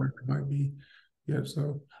Africa, Sure. wherever it might be. Yeah,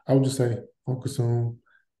 so I would just say focus on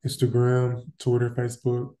Instagram, Twitter,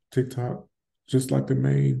 Facebook, TikTok, just like the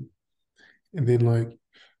main. And then like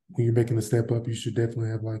when you're making the step up, you should definitely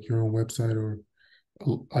have like your own website or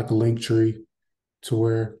like a link tree to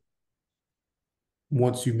where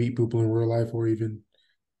once you meet people in real life or even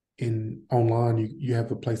in online, you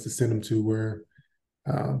have a place to send them to where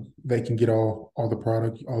they can get all the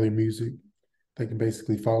product, all your music. They can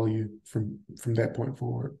basically follow you from that point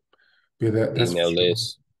forward. Yeah, that's for Email sure.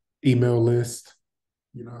 list. Email list,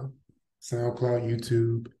 you know, SoundCloud,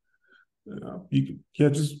 YouTube. You can, yeah,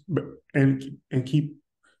 just and keep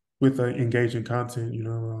with engaging content.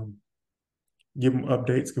 Give them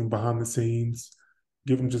updates, give them behind the scenes,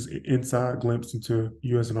 give them just inside glimpse into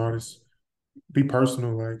you as an artist. Be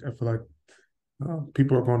personal. Like I feel like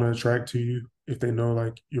people are going to attract to you if they know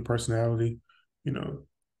like your personality. You know,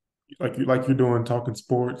 like you're doing, talking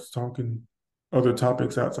sports, talking other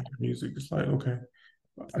topics outside of music. It's like okay,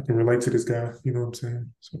 I can relate to this guy. You know what I'm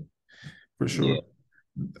saying? So for sure, Yeah.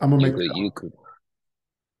 I'm gonna You make could that. you could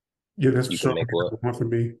Yeah, that's for you could sure. make what? Number one for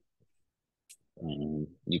me.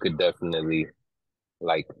 You could definitely,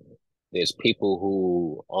 like, there's people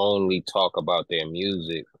who only talk about their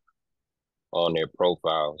music on their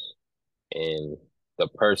profiles, and the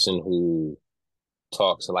person who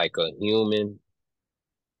talks like a human,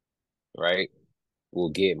 right, will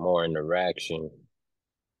get more interaction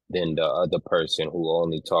than the other person who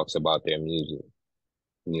only talks about their music.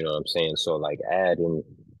 You know what I'm saying? So like adding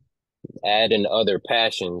other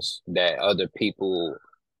passions that other people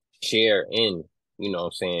share in, you know what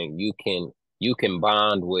I'm saying? You can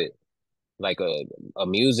bond with, like, a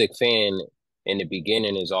music fan in the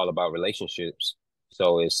beginning is all about relationships.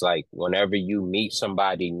 So it's like whenever you meet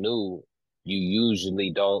somebody new, you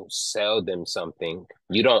usually don't sell them something.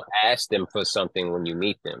 You don't ask them for something when you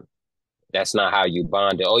meet them. That's not how you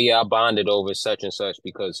bonded. Oh yeah, I bonded over such and such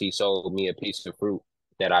because he sold me a piece of fruit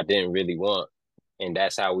that I didn't really want. And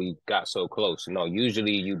that's how we got so close. No,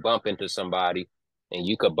 usually you bump into somebody, and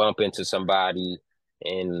you could bump into somebody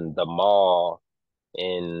in the mall,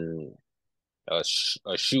 in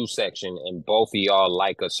a shoe section, and both of y'all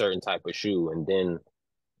like a certain type of shoe, and then,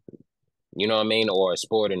 you know what I mean, or a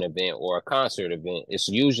sporting event or a concert event, it's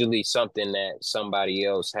usually something that somebody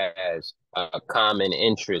else has a common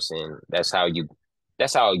interest in. That's how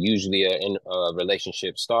usually a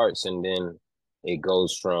relationship starts, and then it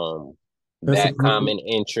goes from That's a that perfect. common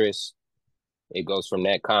interest it goes from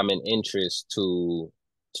that common interest to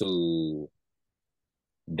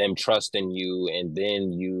them trusting you, and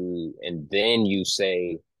then you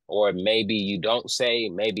say, or maybe you don't say,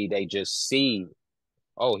 maybe they just see,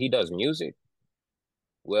 oh, he does music,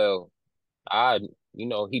 well, I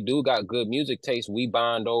he do got good music taste. We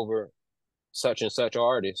bond over such and such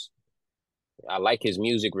artist. I like his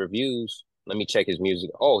music reviews. Let me check his music.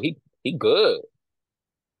 Oh, he good.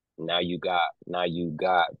 Now you got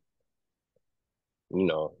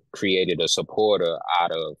created a supporter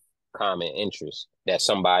out of common interest. That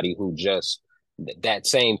somebody who just that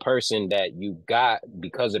same person that you got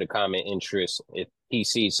because of the common interest, if he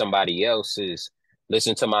sees somebody else's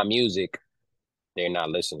listen to my music, they're not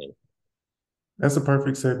listening. That's a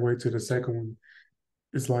perfect segue to the second one.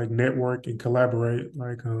 It's like network and collaborate.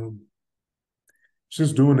 Like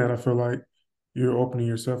just doing that, I feel like you're opening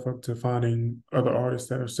yourself up to finding other artists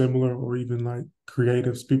that are similar or even like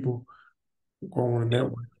creatives, people who go on a Yeah,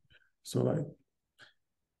 network. So like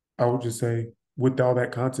I would just say with all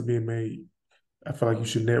that content being made, I feel like you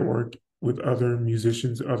should network with other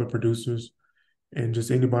musicians, other producers, and just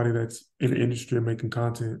anybody that's in the industry making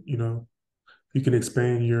content. You can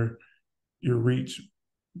expand your reach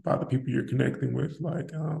by the people you're connecting with. Like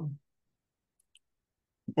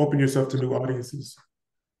open yourself to new audiences.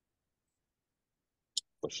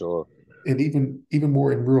 for sure. And even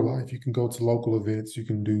more in real life, you can go to local events. You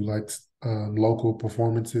can do like local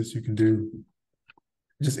performances. You can do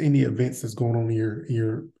just any events that's going on in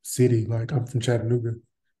your city. Like I'm from Chattanooga.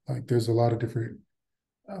 Like there's a lot of different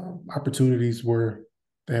opportunities where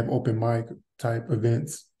they have open mic type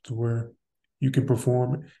events to where you can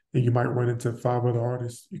perform and you might run into five other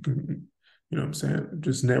artists. You can, what I'm saying,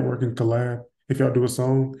 just network and collab. If y'all do a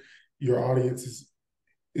song, your audience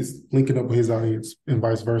is linking up with his audience and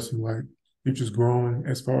vice versa. Like you're just growing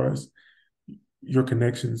as far as your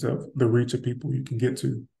connections of the reach of people you can get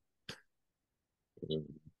to.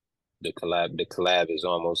 The collab is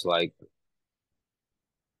almost like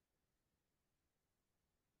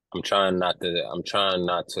I'm trying not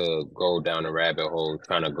to go down a rabbit hole,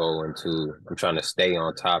 I'm trying to stay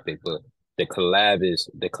on topic, but the collab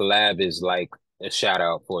is like a shout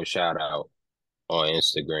out for a shout out on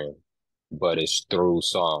Instagram, but it's through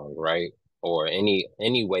song, right? Or any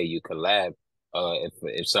way you collab.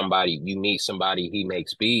 If somebody you meet somebody, he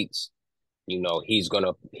makes beats, he's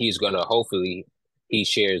gonna hopefully he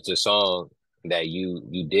shares the song that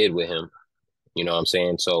you did with him. You know what I'm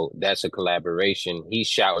saying? So that's a collaboration. He's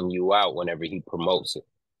shouting you out whenever he promotes it.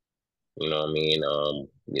 You know what I mean?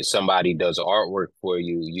 If somebody does artwork for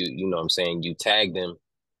you, you know what I'm saying, you tag them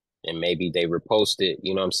and maybe they repost it,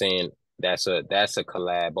 you know what I'm saying? That's a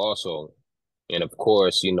collab also. And of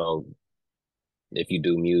course, if you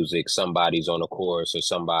do music, somebody's on a chorus or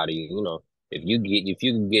somebody, if you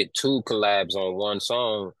can get two collabs on one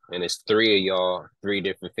song and it's three of y'all, three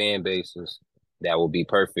different fan bases, that will be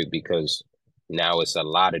perfect because now it's a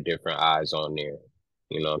lot of different eyes on there.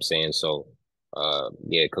 You know what I'm saying? So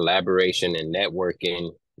yeah, collaboration and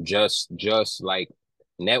networking, just like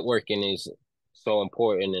networking is so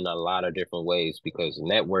important in a lot of different ways because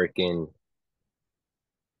networking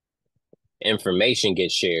information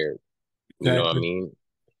gets shared. You know what I Exactly. mean?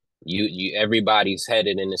 You everybody's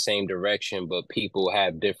headed in the same direction, but people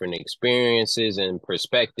have different experiences and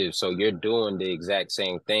perspectives. So you're doing the exact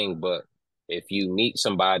same thing, but if you meet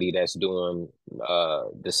somebody that's doing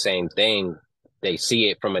the same thing, they see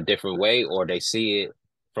it from a different way, or they see it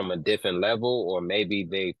from a different level, or maybe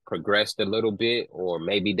they progressed a little bit, or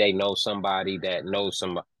maybe they know somebody that knows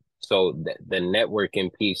somebody. So the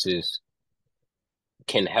networking pieces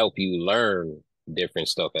can help you learn different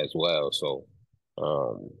stuff as well. So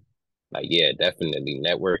um like yeah, definitely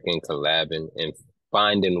networking, collabing, and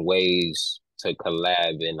finding ways to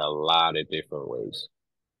collab in a lot of different ways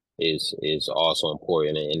is also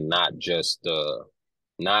important, and not just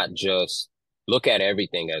look at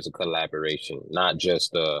everything as a collaboration, not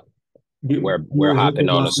just You we're a hip hopping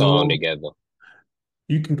hop on my a song song. together.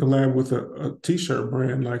 You can collab with a t-shirt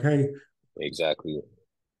brand. Like, hey, Exactly.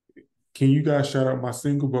 can you guys shout out my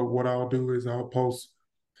single? But what I'll do is I'll post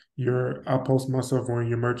myself wearing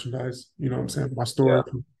your merchandise. You know what I'm saying? My Yeah. story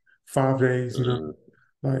for 5 days. Mhm.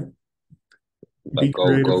 Like Like be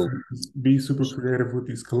creative, go. be super creative with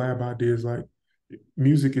these collab ideas. Like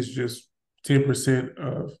music is just 10%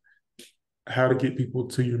 of how to get people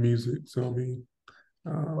to your music. So I mean,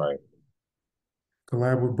 um, Right.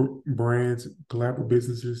 collab with brands, collab with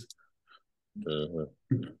businesses. Hmm.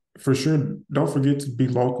 For sure, don't forget to be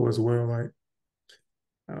local as well. Like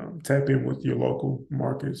tap in with your local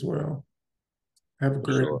market as well. Have a For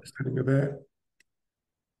great sure. understanding of that.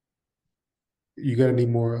 You got any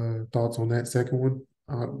more thoughts on that second one?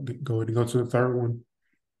 Go ahead and go to the third one.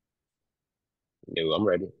 Yeah, I'm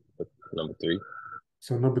ready. Number three.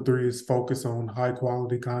 So number three is focus on high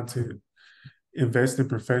quality content. Invest in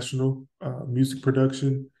professional music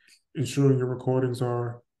production, ensuring your recordings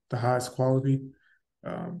are the highest quality.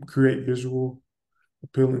 create visual,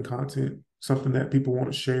 appealing content, something that people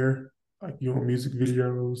want to share, like music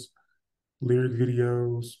videos, lyric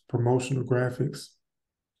videos, promotional graphics,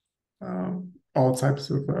 all types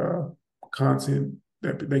of content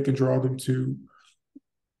that they can draw them to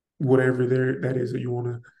whatever that is that you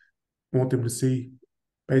want them to see.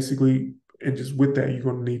 Basically, and just with that, you're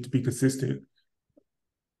going to need to be consistent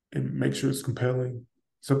and make sure it's compelling,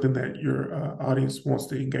 something that your audience wants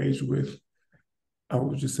to engage with. I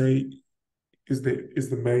would just say is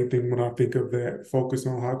the main thing when I think of that. Focus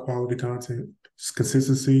on high quality content,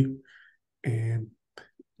 consistency, and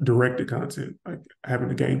directed content, like having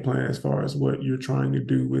a game plan as far as what you're trying to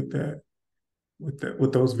do with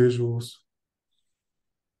those visuals.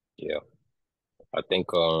 Yeah, I think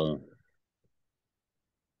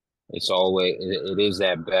it's always it is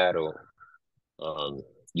that battle. Um,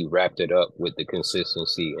 you wrapped it up with the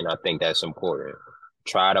consistency, and I think that's important.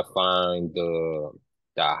 Try to find the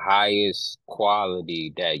highest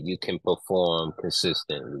quality that you can perform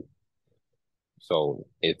consistently. So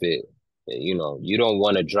if you don't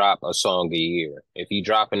want to drop a song a year. If you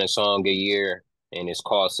dropping a song a year and it's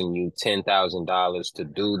costing you $10,000 to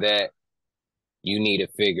do that, you need to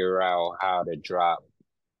figure out how to drop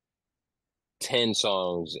 10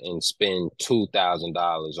 songs and spend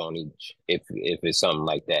 $2,000 on each if it's something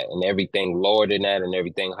like that. And everything lower than that and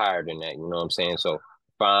everything higher than that, you know what I'm saying? So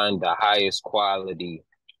find the highest quality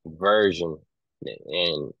version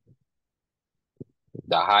and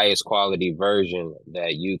the highest quality version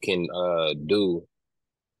that you can do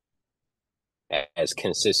as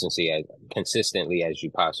consistently as you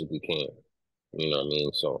possibly can. You know what I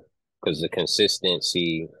mean? So because the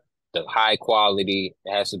consistency, the high quality,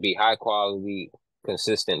 it has to be high quality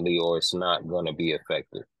consistently, or it's not going to be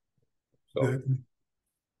effective. So Exactly.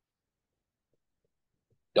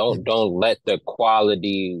 don't let the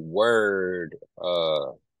quality word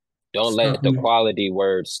don't let Stop the you. quality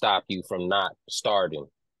word stop you from not starting.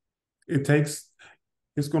 It takes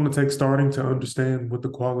it's going to take starting to understand what the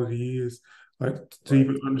quality is, like to Right.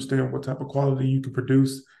 even understand what type of quality you can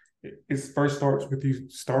produce. It first starts with you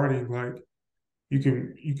starting. Like you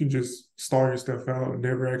can just start your stuff out and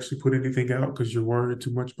never actually put anything out because you're worried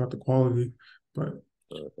too much about the quality. But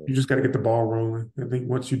Mhm. you just got to get the ball rolling. I think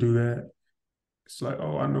once you do that, it's like,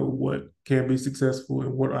 oh, I know what can be successful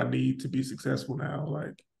and what I need to be successful now.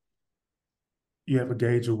 Like you have a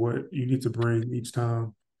gauge of what you need to bring each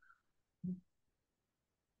time.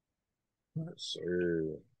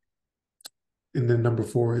 Sir. And then number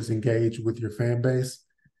four is engage with your fan base,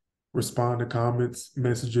 respond to comments,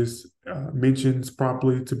 messages, mentions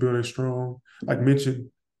promptly to build a strong, like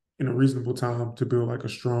mention in a reasonable time to build like a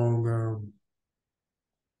strong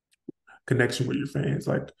connection with your fans.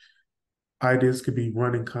 Like ideas could be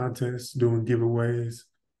running contests, doing giveaways,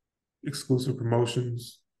 exclusive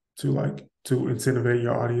promotions to incentivize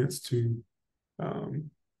your audience to um,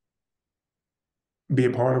 be a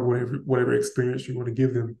part of whatever experience you want to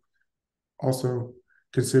give them. Also,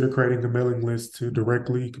 consider creating a mailing list to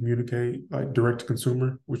directly communicate, like direct to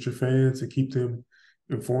consumer with your fans and keep them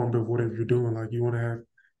informed of whatever you're doing. Like you want to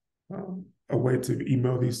have a way to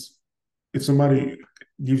email these. If somebody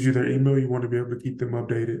gives you their email, you want to be able to keep them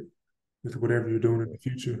updated with whatever you're doing in the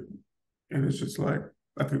future. And it's just like,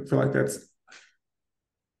 feel like that's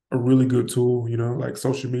a really good tool. Like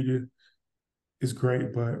social media is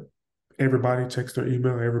great, but everybody checks their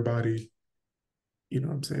email. Everybody, what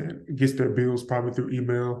I'm saying, gets their bills probably through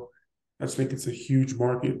email. I just think it's a huge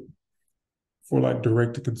market for like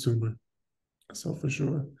direct to consumer. So for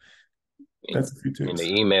sure, In, that's a few in the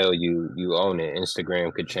tips. email, you own it.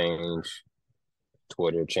 Instagram could change,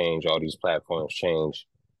 Twitter change, all these platforms change.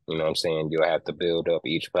 You know what I'm saying? You'll have to build up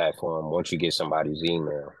each platform once you get somebody's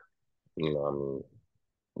email. You know what I mean?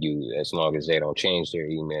 You as long as they don't change their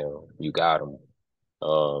email, you got them.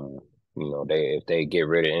 Um, they if they get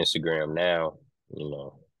rid of Instagram now,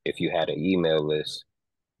 if you had an email list,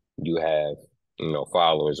 you have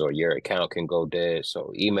followers or your account can go dead.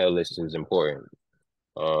 So email list is important.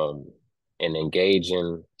 Um, and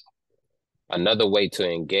engaging another way to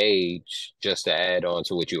engage, just to add on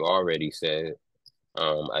to what you already said,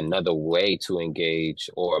 another way to engage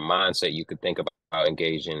or a mindset you could think about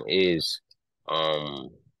engaging is um,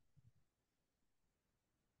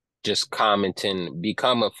 just commenting,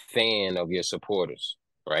 become a fan of your supporters,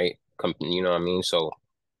 right? You know what I mean? So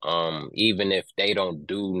even if they don't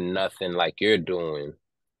do nothing like you're doing,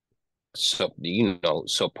 so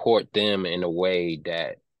support them in a way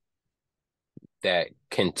that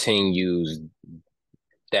continues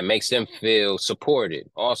that makes them feel supported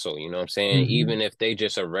also, you know what I'm saying? Mm-hmm. Even if they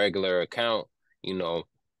just a regular account, you know,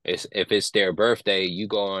 It's if it's their birthday, you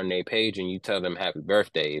go on their page and you tell them happy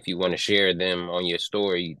birthday. If you want to share them on your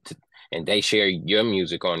story and they share your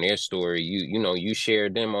music on their story, you know, you share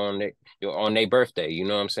them on their birthday. You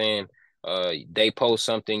know what I'm saying? They post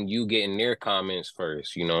something, you get in their comments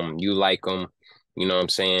first. You know, you like them. You know what I'm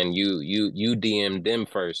saying? You DM them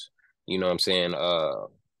first. You know what I'm saying?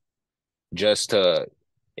 Just to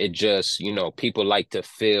it just you know people like to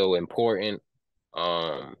feel important,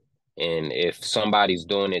 um and if somebody's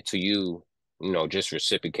doing it to you, you know, just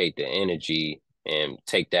reciprocate the energy and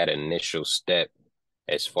take that initial step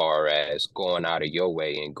as far as going out of your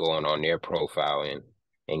way and going on their profile and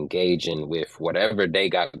engaging with whatever they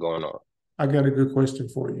got going on. I got a good question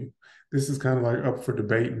for you. This is kind of like up for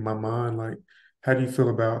debate in my mind. Like, how do you feel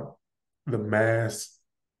about the mass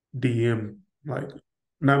DM, like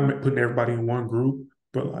not putting everybody in one group,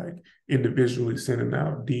 but like individually sending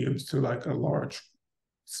out DMs to like a large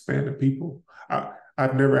span of people?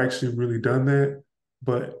 I've never actually really done that,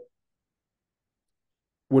 but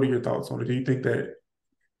what are your thoughts on it? Do you think that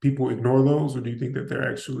people ignore those, or do you think that they're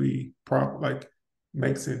actually like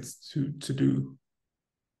make sense to do?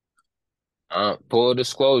 Full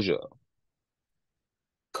disclosure,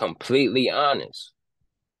 completely honest,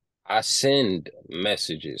 I send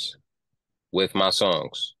messages with my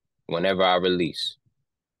songs whenever I release.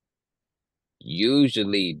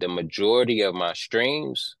 Usually the majority of my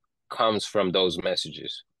streams comes from those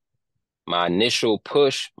messages. My initial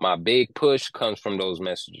push, my big push comes from those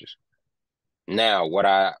messages. Now, what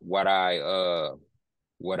I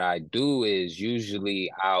do is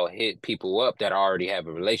usually I'll hit people up that I already have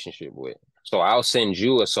a relationship with. So I'll send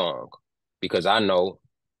you a song because I know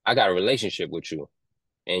I got a relationship with you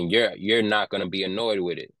and you're not going to be annoyed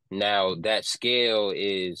with it. Now, that scale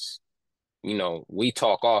is, you know, we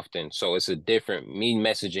talk often, so it's a different, me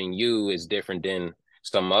messaging you is different than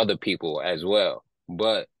some other people as well.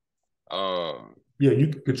 But um Yeah, you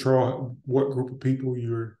can control what group of people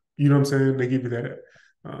you know what I'm saying? They give you that,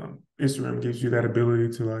 Instagram gives you that ability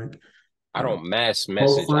to like, I don't mass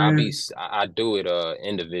close message. friends. I do it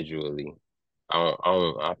individually.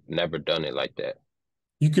 I've never done it like that.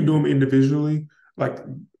 You can do them individually. Like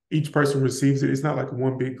each person receives it. It's not like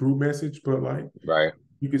one big group message, but like Right.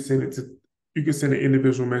 you can send it to, you can send an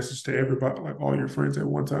individual message to everybody, like all your friends at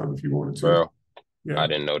one time if you wanted to. Bro, Yeah. I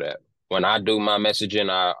didn't know that. When I do my messaging,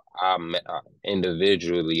 I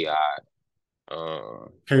individually um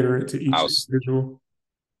Cater it to each I'll individual.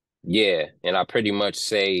 yeah, and I pretty much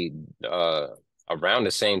say uh around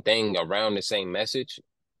the same thing, around the same message,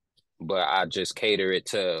 but I just cater it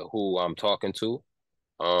to who I'm talking to.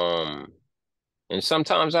 Um and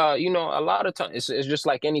sometimes you know, a lot of times it's just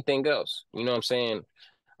like anything else. You know what I'm saying?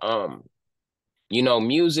 Um, you know,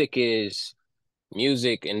 music,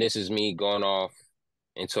 and this is me going off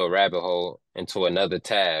into a rabbit hole, into another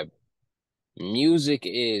tab. Music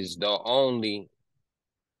is the only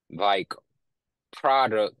like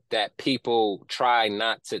product that people try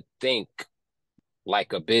not to think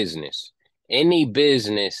like a business. Any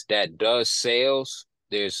business that does sales,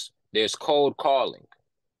 there's cold calling.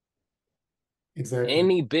 Exactly.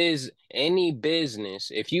 Any business,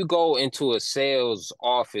 if you go into a sales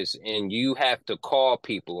office and you have to call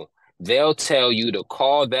people, they'll tell you to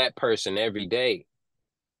call that person every day.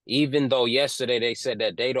 Even though yesterday they said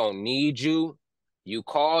that they don't need you, you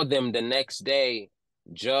call them the next day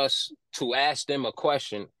just to ask them a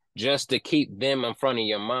question, just to keep them in front of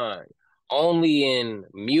your mind. Only in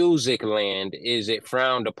music land is it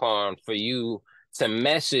frowned upon for you to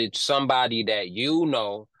message somebody that you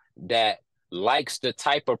know that likes the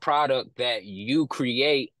type of product that you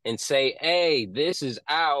create and say, hey, this is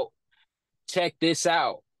out. Check this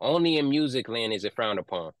out. Only in music land is it frowned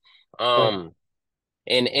upon. Right.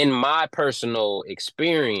 And in my personal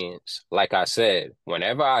experience, like I said,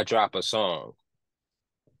 whenever I drop a song,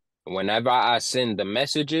 whenever I send the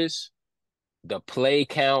messages, the play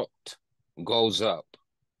count goes up.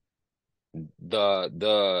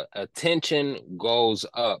 The attention goes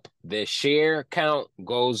up. The share count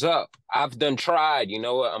goes up. I've done tried, you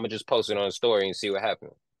know what? I'm gonna just post it on a story and see what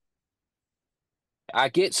happens. I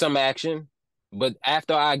get some action, but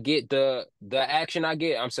after I get the action I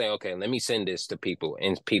get, I'm saying, okay, let me send this to people.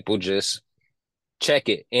 And people just check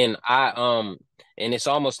it. And it's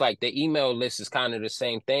almost like the email list is kind of the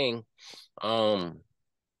same thing. Um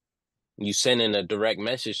you sending a direct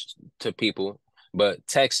message to people, but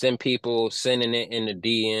texting people, sending it in the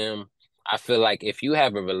DM. I feel like if you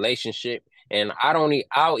have a relationship, and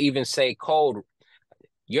I'll even say cold,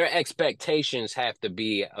 your expectations have to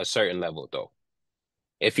be a certain level though.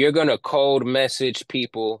 If you're gonna cold message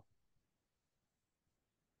people,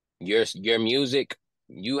 your music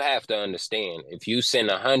you have to understand, if you send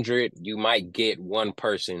 100, you might get one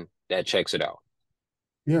person that checks it out.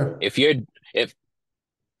 Yeah, If you're, if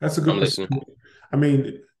that's a good I'm listening, perspective. I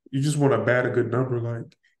mean, you just want to bat a good number,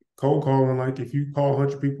 like cold calling. Like if you call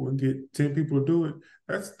 100 people and get 10 people to do it,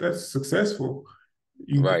 that's successful.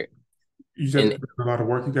 You right, you just have to and put in a lot of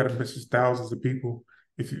work. You got to message thousands of people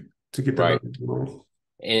if you to get the right, numbers wrong.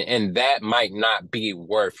 and that might not be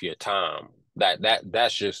worth your time.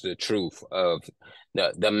 That's just the truth of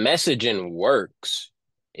the messaging works.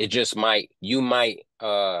 It just might you might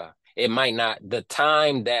it might not, the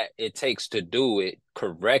time that it takes to do it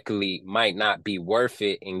correctly might not be worth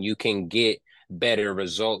it, and you can get better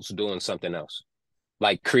results doing something else.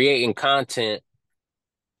 Like creating content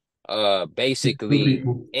Two basically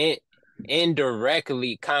people.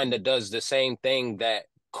 indirectly kind of does the same thing that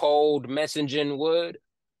cold messaging would,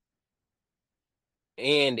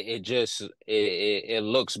 and it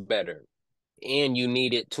looks better, and you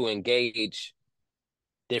need it to engage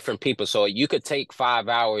different people. So you could take 5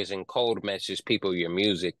 hours and cold message people your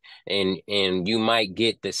music, and you might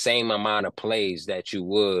get the same amount of plays that you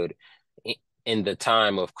would in the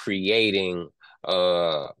time of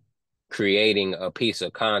uh creating a piece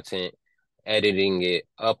of content, editing it,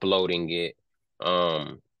 uploading it,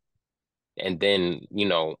 um and then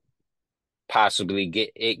possibly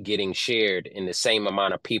getting shared, and the same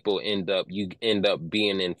amount of people you end up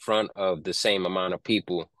being in front of the same amount of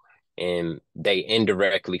people, and they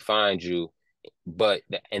indirectly find you. But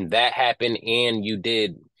and that happened, and you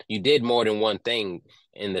did more than one thing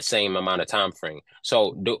in the same amount of time frame.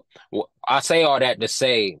 So I say all that to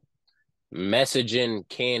say messaging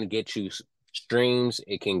can get you streams,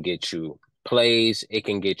 it can get you plays, it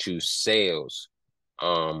can get you sales.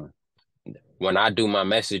 um when I do my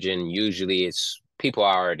messaging, usually it's people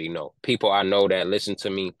I already know. People I know that listen to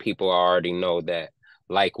me, people I already know that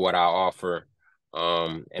like what I offer.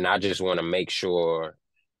 And I just want to make sure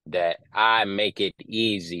that I make it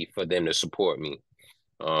easy for them to support me.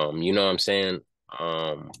 You know what I'm saying?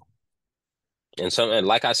 Um, and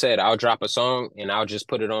like I said, I'll drop a song and I'll just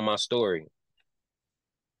put it on my story.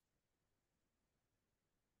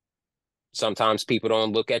 Sometimes people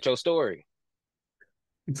don't look at your story.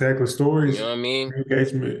 Exactly. You Stories, know what I mean?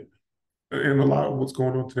 engagement, and a lot of what's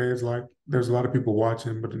going on today is like there's a lot of people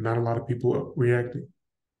watching, but not a lot of people reacting.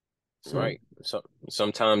 So Right. So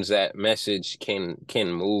sometimes that message can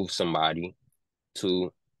move somebody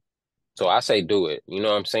to. So I say do it. You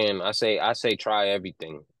know what I'm saying? I say try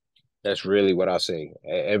everything. That's really what I say.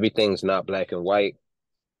 Everything's not black and white.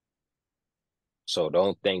 So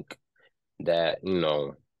don't think that,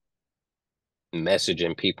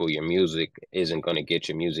 messaging people your music isn't going to get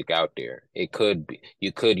your music out there. It could be,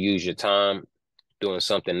 you could use your time doing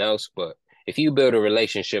something else, but if you build a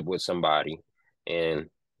relationship with somebody and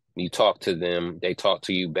you talk to them, they talk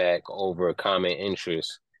to you back over a common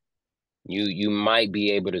interest, you might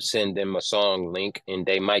be able to send them a song link and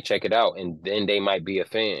they might check it out, and then they might be a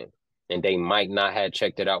fan and they might not have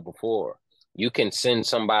checked it out before. You can send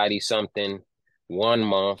somebody something 1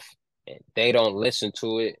 month, and they don't listen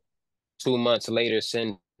to it. 2 months later,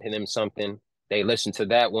 send them something, they listen to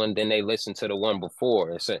that one, then they listen to the one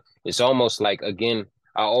before. It's almost like, again,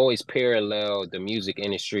 I always parallel the music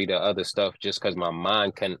industry to other stuff just because my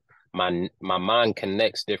mind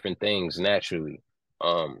connects different things naturally.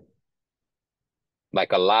 um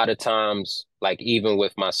like a lot of times, like even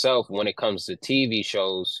with myself, when it comes to TV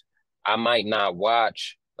shows, I might not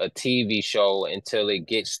watch a TV show until it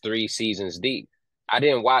gets 3 seasons deep. I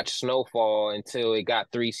didn't watch Snowfall until it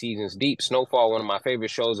got 3 seasons deep. Snowfall, one of my favorite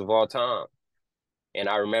shows of all time. And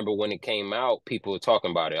I remember when it came out, people were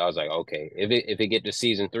talking about it. I was like, okay, if it get to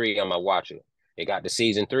season 3, I'm gonna watch it. It got to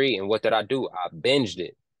season 3, and what did I do? I binged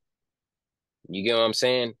it. You get what I'm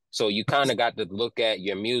saying? So you kind of got to look at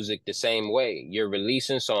your music the same way. You're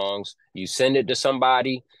releasing songs, you send it to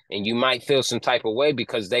somebody, and you might feel some type of way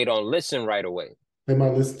because they don't listen right away. they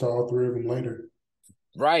might listen to all three of them later.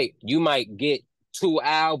 Right? You might get 2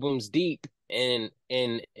 albums deep, and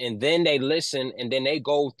then they listen, and then they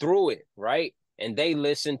go through it, right? And they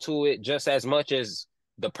listen to it just as much as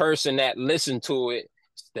the person that listened to it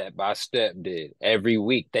step by step did. Every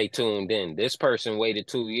week they tuned in. This person waited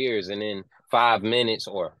 2 years, and in 5 minutes,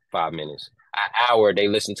 or 5 minutes, an hour, they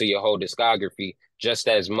listened to your whole discography just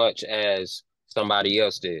as much as somebody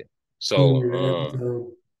else did. So 2 year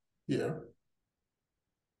episode. Yeah.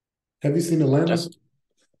 Have you seen Atlanta? that's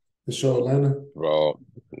The show Atlanta? bro,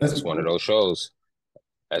 That's that's one of those shows.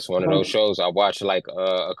 That's one of those shows. I watched like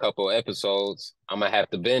a couple episodes. I'm gonna have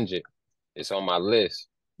to binge it. It's on my list.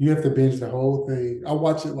 you have to binge the whole thing. I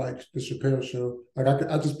watch it like the Chappelle show. Like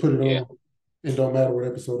I just put it Yeah, on. It don't matter what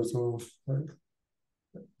episode it's on. Right?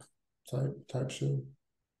 type show.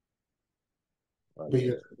 I But yeah,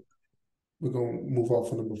 get it. we're gonna move off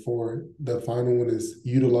from number four. The final one is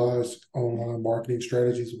utilize online marketing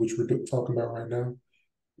strategies, which we're talking about right now.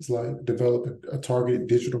 It's like develop a targeted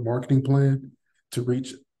digital marketing plan to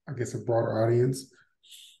reach, I guess, a broader audience.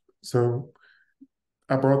 So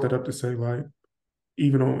I brought that up to say, like,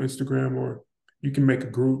 even on Instagram, or you can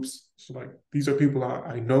make groups. So like these are people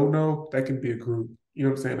I know that can be a group. You know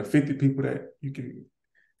what I'm saying? Of 50 people that you can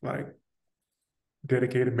like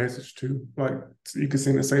dedicate a message to. Like so you can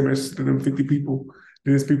send the same message to them 50 people.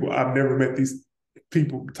 There's people I've never met these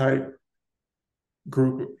people type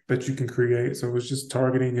group that you can create. So it's just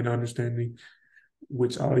targeting and understanding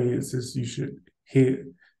which audiences you should hit.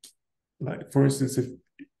 Like for instance, if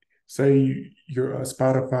say your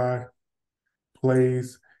Spotify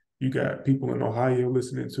plays, you got people in Ohio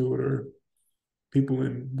listening to it, or people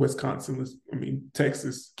in Wisconsin, I mean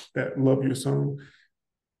Texas, that love your song.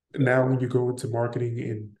 Yeah. Now, when you go into marketing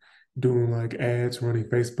and doing like ads, running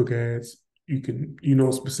Facebook ads, you know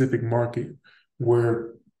a specific market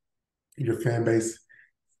where your fan base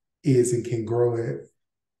is and can grow at.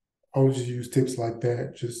 I would just use tips like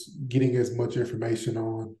that, just getting as much information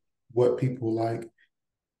on what people like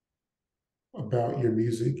about your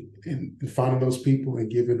music, and finding those people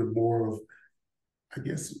and giving them more of, I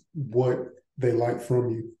guess, what they like from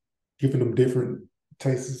you, giving them different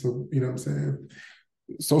tastes of, you know what I'm saying?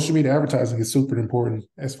 Social media advertising is super important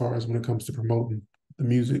as far as when it comes to promoting the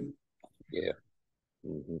music. Yeah.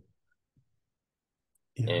 Hmm.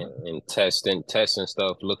 Yeah, And testing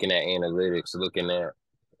stuff, looking at analytics, looking at,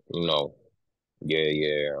 you know,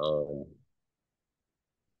 yeah,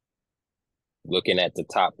 looking at the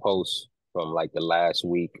top posts from like the last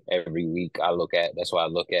week. Every week I look at, that's what I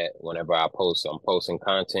look at whenever I post. I'm posting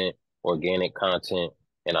content, organic content,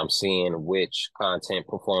 and I'm seeing which content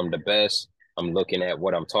performed the best. I'm looking at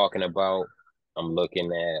what I'm talking about. I'm looking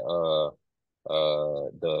at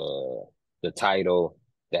the title,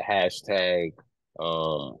 the hashtag,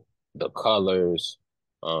 um the colors,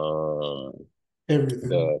 um everything.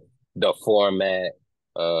 the the format,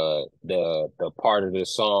 the part of the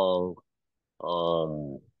song,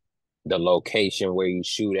 um the location where you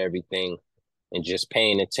shoot everything, and just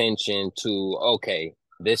paying attention to, okay,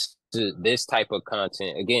 this type of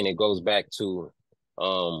content, again, it goes back to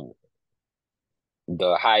um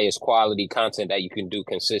the highest quality content that you can do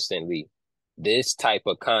consistently. This type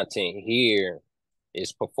of content here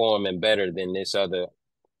is performing better than this other.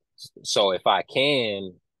 So if I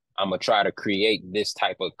can, I'm gonna try to create this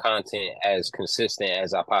type of content as consistent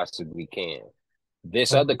as I possibly can.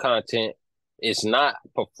 This other content is not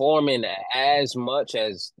performing as much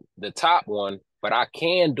as the top one, but I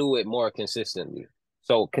can do it more consistently.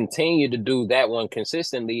 So continue to do that one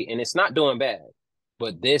consistently, and it's not doing bad,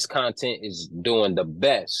 but this content is doing the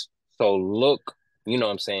best. So look, you know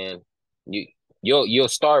what I'm saying? You you'll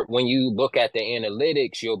start, when you look at the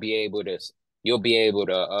analytics, you'll be able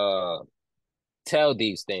to tell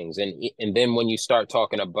these things. And then when you start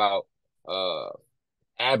talking about uh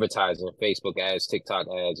advertising, Facebook ads, TikTok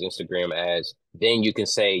ads, Instagram ads, then you can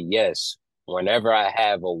say, yes, whenever I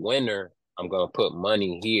have a winner, I'm gonna put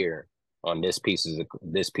money here on this piece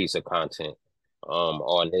of content,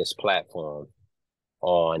 on this platform,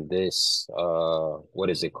 on this what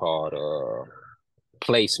is it called?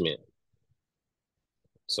 Placement.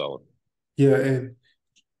 So Yeah, and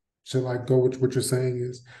to like go with what you're saying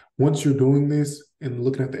is once you're doing this and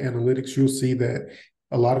looking at the analytics, you'll see that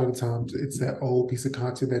a lot of the times it's that old piece of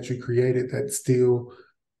content that you created that's going,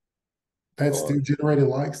 still generating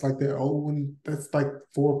likes, like that old one that's like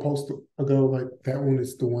 4 posts ago. Like that one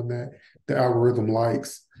is the one that the algorithm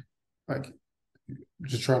likes. Like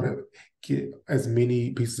just trying to get as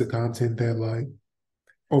many pieces of content that like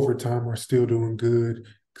over time are still doing good,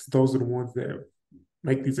 because those are the ones that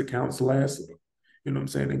make these accounts last, you know what I'm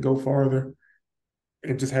saying, and go farther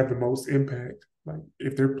and just have the most impact. Like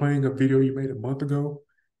if they're playing a video you made a month ago,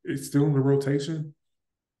 it's still in the rotation,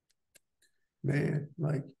 man.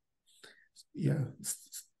 Like, yeah,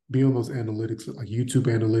 be on those analytics, like YouTube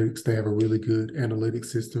analytics. They have a really good analytics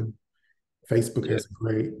system. Facebook yeah, has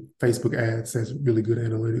great Facebook ads has really good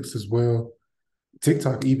analytics as well.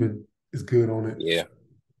 TikTok even is good on it. yeah.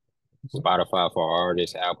 But Spotify for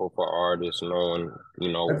artists, Apple for artists, knowing,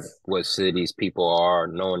 that's what cities people are,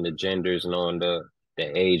 knowing the genders, knowing the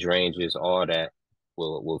age ranges, all that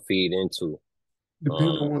will feed into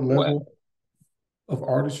depending on what what level of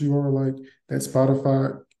artist you are. Like that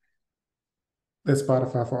Spotify, that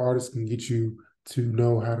Spotify for artists can get you to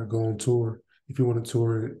know how to go on tour if you want to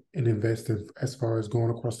tour and invest as far as going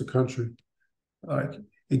across the country. Like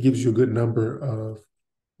it gives you a good number of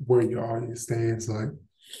where your audience stands. Like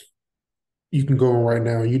you can go on right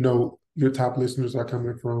now, you know your top listeners are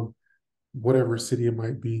coming from whatever city it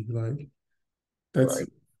might be. Like that's Right.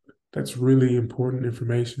 that's really important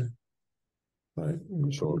information. Like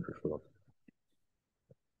For sure. For sure.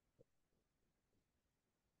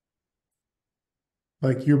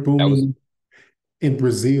 like you're That was booming in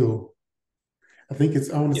Brazil.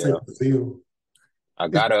 I want to say yeah. Brazil. I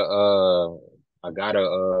It's got I got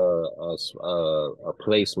a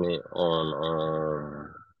placement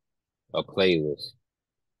on a playlist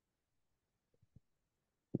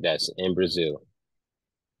that's in Brazil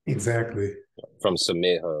exactly. from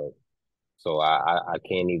Submit Hub. So I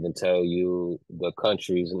can't even tell you the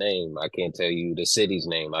country's name. I can't tell you the city's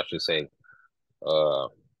name, I should say. Uh,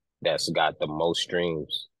 that's got the most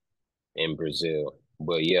streams in Brazil.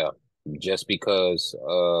 But yeah, just because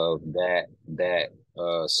of that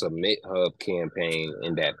Submit Hub campaign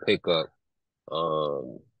and that pickup,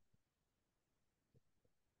 um,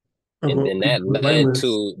 Of and then a playlist.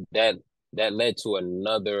 that led to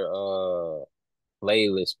another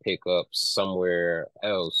playlist pickup somewhere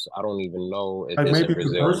else. I don't even know if Like it's in maybe it's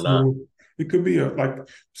a Brazil or not. personal. It could be a like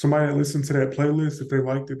somebody that listened to that playlist. If they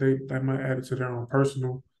liked it, they might add it to their own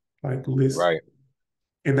personal like list. Right,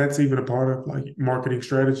 And that's even a part of like marketing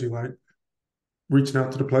strategy, like reaching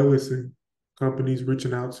out to the playlisting companies,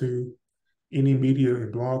 reaching out to any media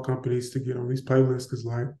and blog companies to get on these playlists. Cause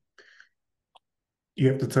like you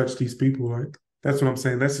have to touch these people. Like that's what I'm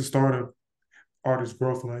saying. That's the start of artist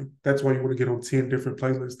growth. Like that's why you want to get on 10 different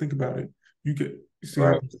playlists. Think about it. You see how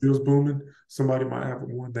right, Brazil's booming? Somebody might have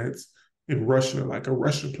one that's in Russia, like a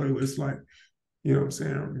Russian playlist, like, you know what I'm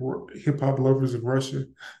saying? Hip hop lovers in Russia.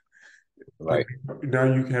 Like right. now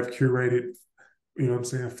you have curated, you know what I'm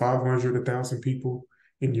saying, 500, 1,000 people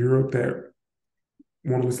in Europe that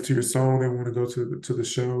want to listen to your song. They want to go to the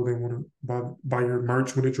show. They want to buy your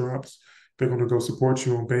merch when it drops. They're going to go support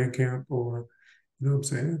you on Bandcamp or, you know what I'm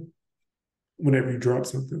saying? Whenever you drop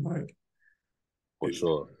something, like For it,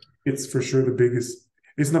 sure. it's for sure the biggest.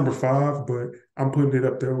 It's number five, but I'm putting it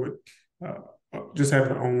up there with just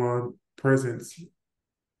having an online presence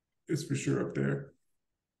is for sure up there.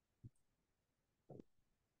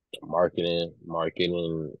 Marketing,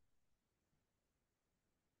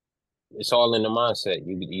 it's all in the mindset.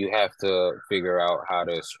 You have to figure out how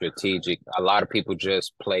to strategic. A lot of people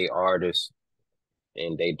just play artists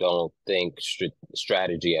and they don't think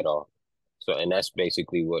strategy at all. So, and that's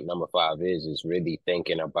basically what number five is really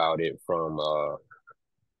thinking about it from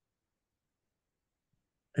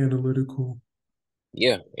Analytical.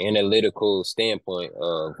 yeah, analytical standpoint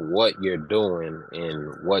of what you're doing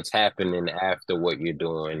and what's happening after what you're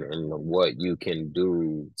doing and what you can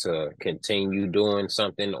do to continue doing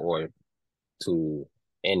something or to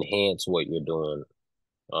enhance what you're doing.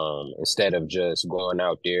 Instead of just going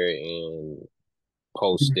out there and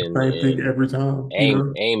posting Same thing and every time, you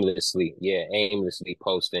know? aimlessly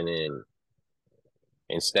posting and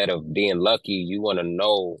instead of being lucky, you want to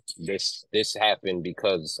know this happened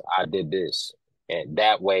because I did this. And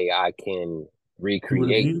that way I can Do it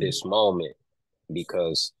recreate again. this moment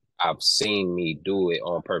because I've seen me do it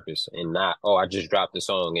on purpose and not, oh, I just dropped the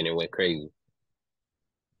song and it went crazy.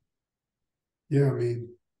 Yeah, I mean,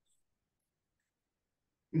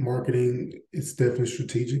 marketing is definitely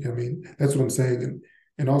strategic. I mean, that's what I'm saying.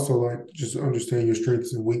 And also like just understand your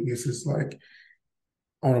strengths and weaknesses, like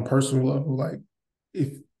on a personal level, like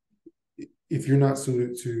if if you're not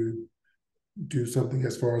suited to do something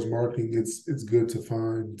as far as marketing, it's good to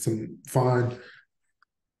find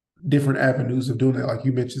different avenues of doing that. Like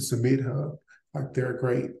you mentioned, Submit Hub, like they're a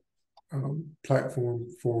great platform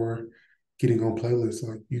for getting on playlists.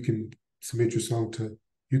 Like you can submit your song to,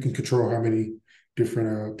 you can control how many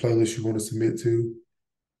different playlists you want to submit to.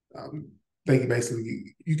 Um, they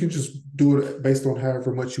basically, you can just do it based on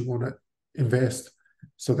however much you want to invest.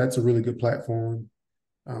 So that's a really good platform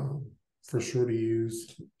um, for sure to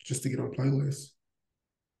use just to get on playlists.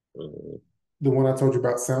 Mhm. The one I told you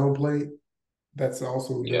about, SoundPlate, that's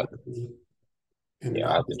also Yeah, another thing. And then yeah,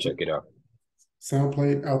 I have to check it out.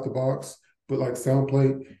 SoundPlate out the box, but like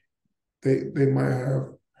SoundPlate, they might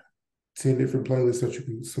have 10 different playlists that you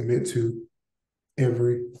can submit to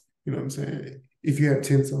every, you know what I'm saying? If you have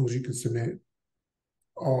 10 songs, you can submit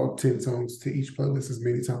all 10 songs to each playlist as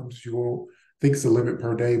many times as you want. I think it's a limit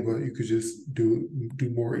per day, but you could just do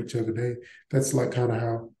more each other day. That's like kind of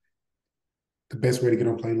how the best way to get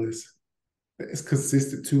on playlists. It's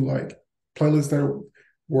consistent too. Like playlists that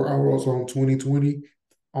were I was on 2020,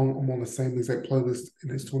 I'm on the same exact playlist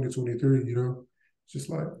and it's 2023, you know? Just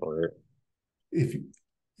like Or if you,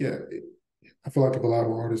 yeah, I feel like if a lot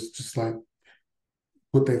of artists just like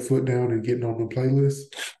put their foot down and getting on the playlist.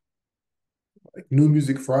 Like New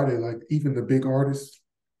Music Friday, like even the big artists,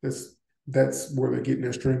 that's that's where they're getting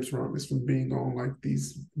their streams from. It's from being on like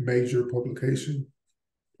these major publication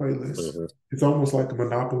playlists. Hmm. It's almost like a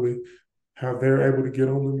monopoly. How they're able to get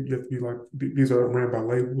on them, you have to be like these are ran by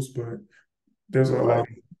labels, but there's a lot Right. of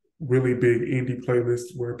really big indie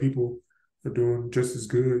playlists where people are doing just as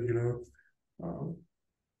good.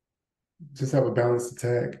 Just have a balanced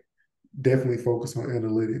attack. Definitely focus on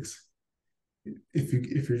analytics. If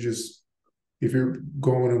you're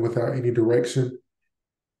going in without any direction,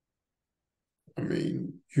 I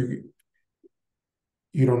mean, you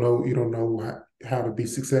don't know how to be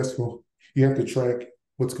successful. You have to track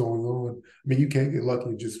what's going on. I mean, you can't get lucky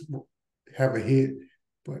and just have a hit,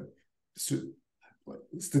 but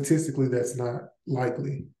statistically, that's not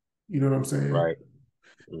likely. You know what I'm saying? Right.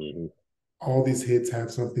 Hmm. All these hits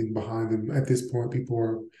have something behind them. At this point,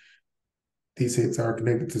 these hits are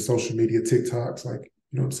connected to social media, TikToks, like,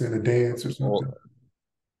 you know what I'm saying, a dance or Well,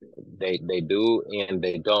 something. they do and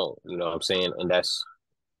they don't. You know what I'm saying? And that's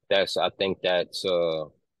I think that's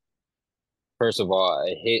first of all,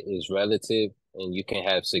 a hit is relative, and you can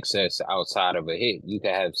have success outside of a hit. You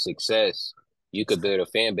can have success. You could build a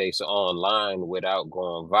fan base online without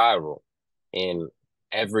going viral, and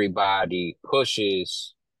everybody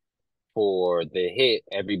pushes for the hit.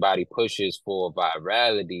 Everybody pushes for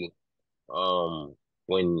virality. Um,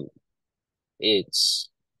 when it's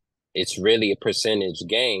it's really a percentage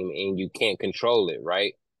game and you can't control it,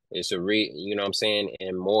 right? You know what I'm saying?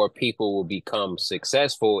 And more people will become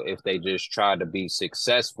successful if they just try to be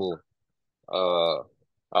successful, uh,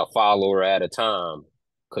 a follower at a time.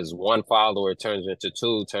 Because one follower turns into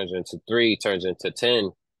two, turns into three, turns into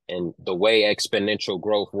 10. And the way exponential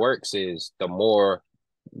growth works is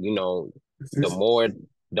you know, It's the just, more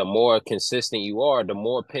the more consistent you are, the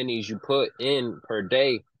more pennies you put in per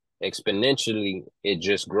day, exponentially it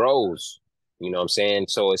just grows. You know what I'm saying?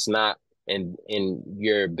 So it's not and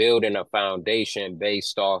you're building a foundation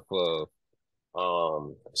based off of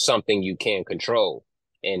something you can control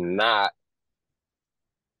and not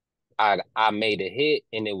I made a hit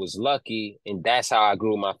and it was lucky and that's how I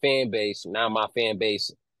grew my fan base. Now my fan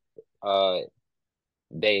base uh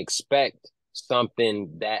they expect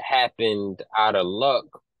something that happened out of luck.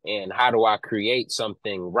 And how do I create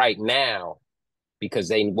something right now? Because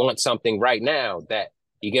they want something right now that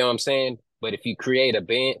you get what I'm saying? But if you create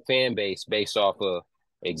a fan base based off of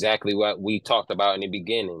exactly what we talked about in the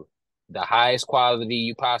beginning, the highest quality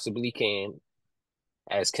you possibly can,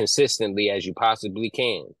 as consistently as you possibly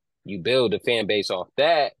can, you build a fan base off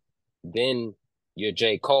that, then you're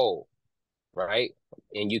J. Cole, right?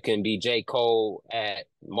 And you can be J. Cole at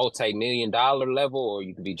multi-million-dollar level, or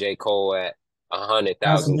you can be J. Cole at $100,000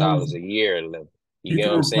 absolutely. a year level. You get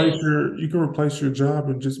what I'm saying? You can replace your job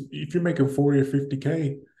and just if you're making 40 or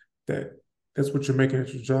 50K, that that's what you're making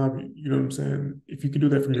at your job. You know what I'm saying? If you can do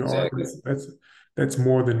that from your art, Exactly. that's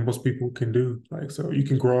more than most people can do. Like so you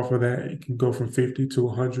can grow off of that. You can go from 50 to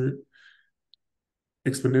 100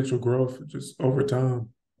 exponential growth just over time.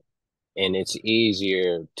 And it's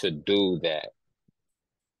easier to do that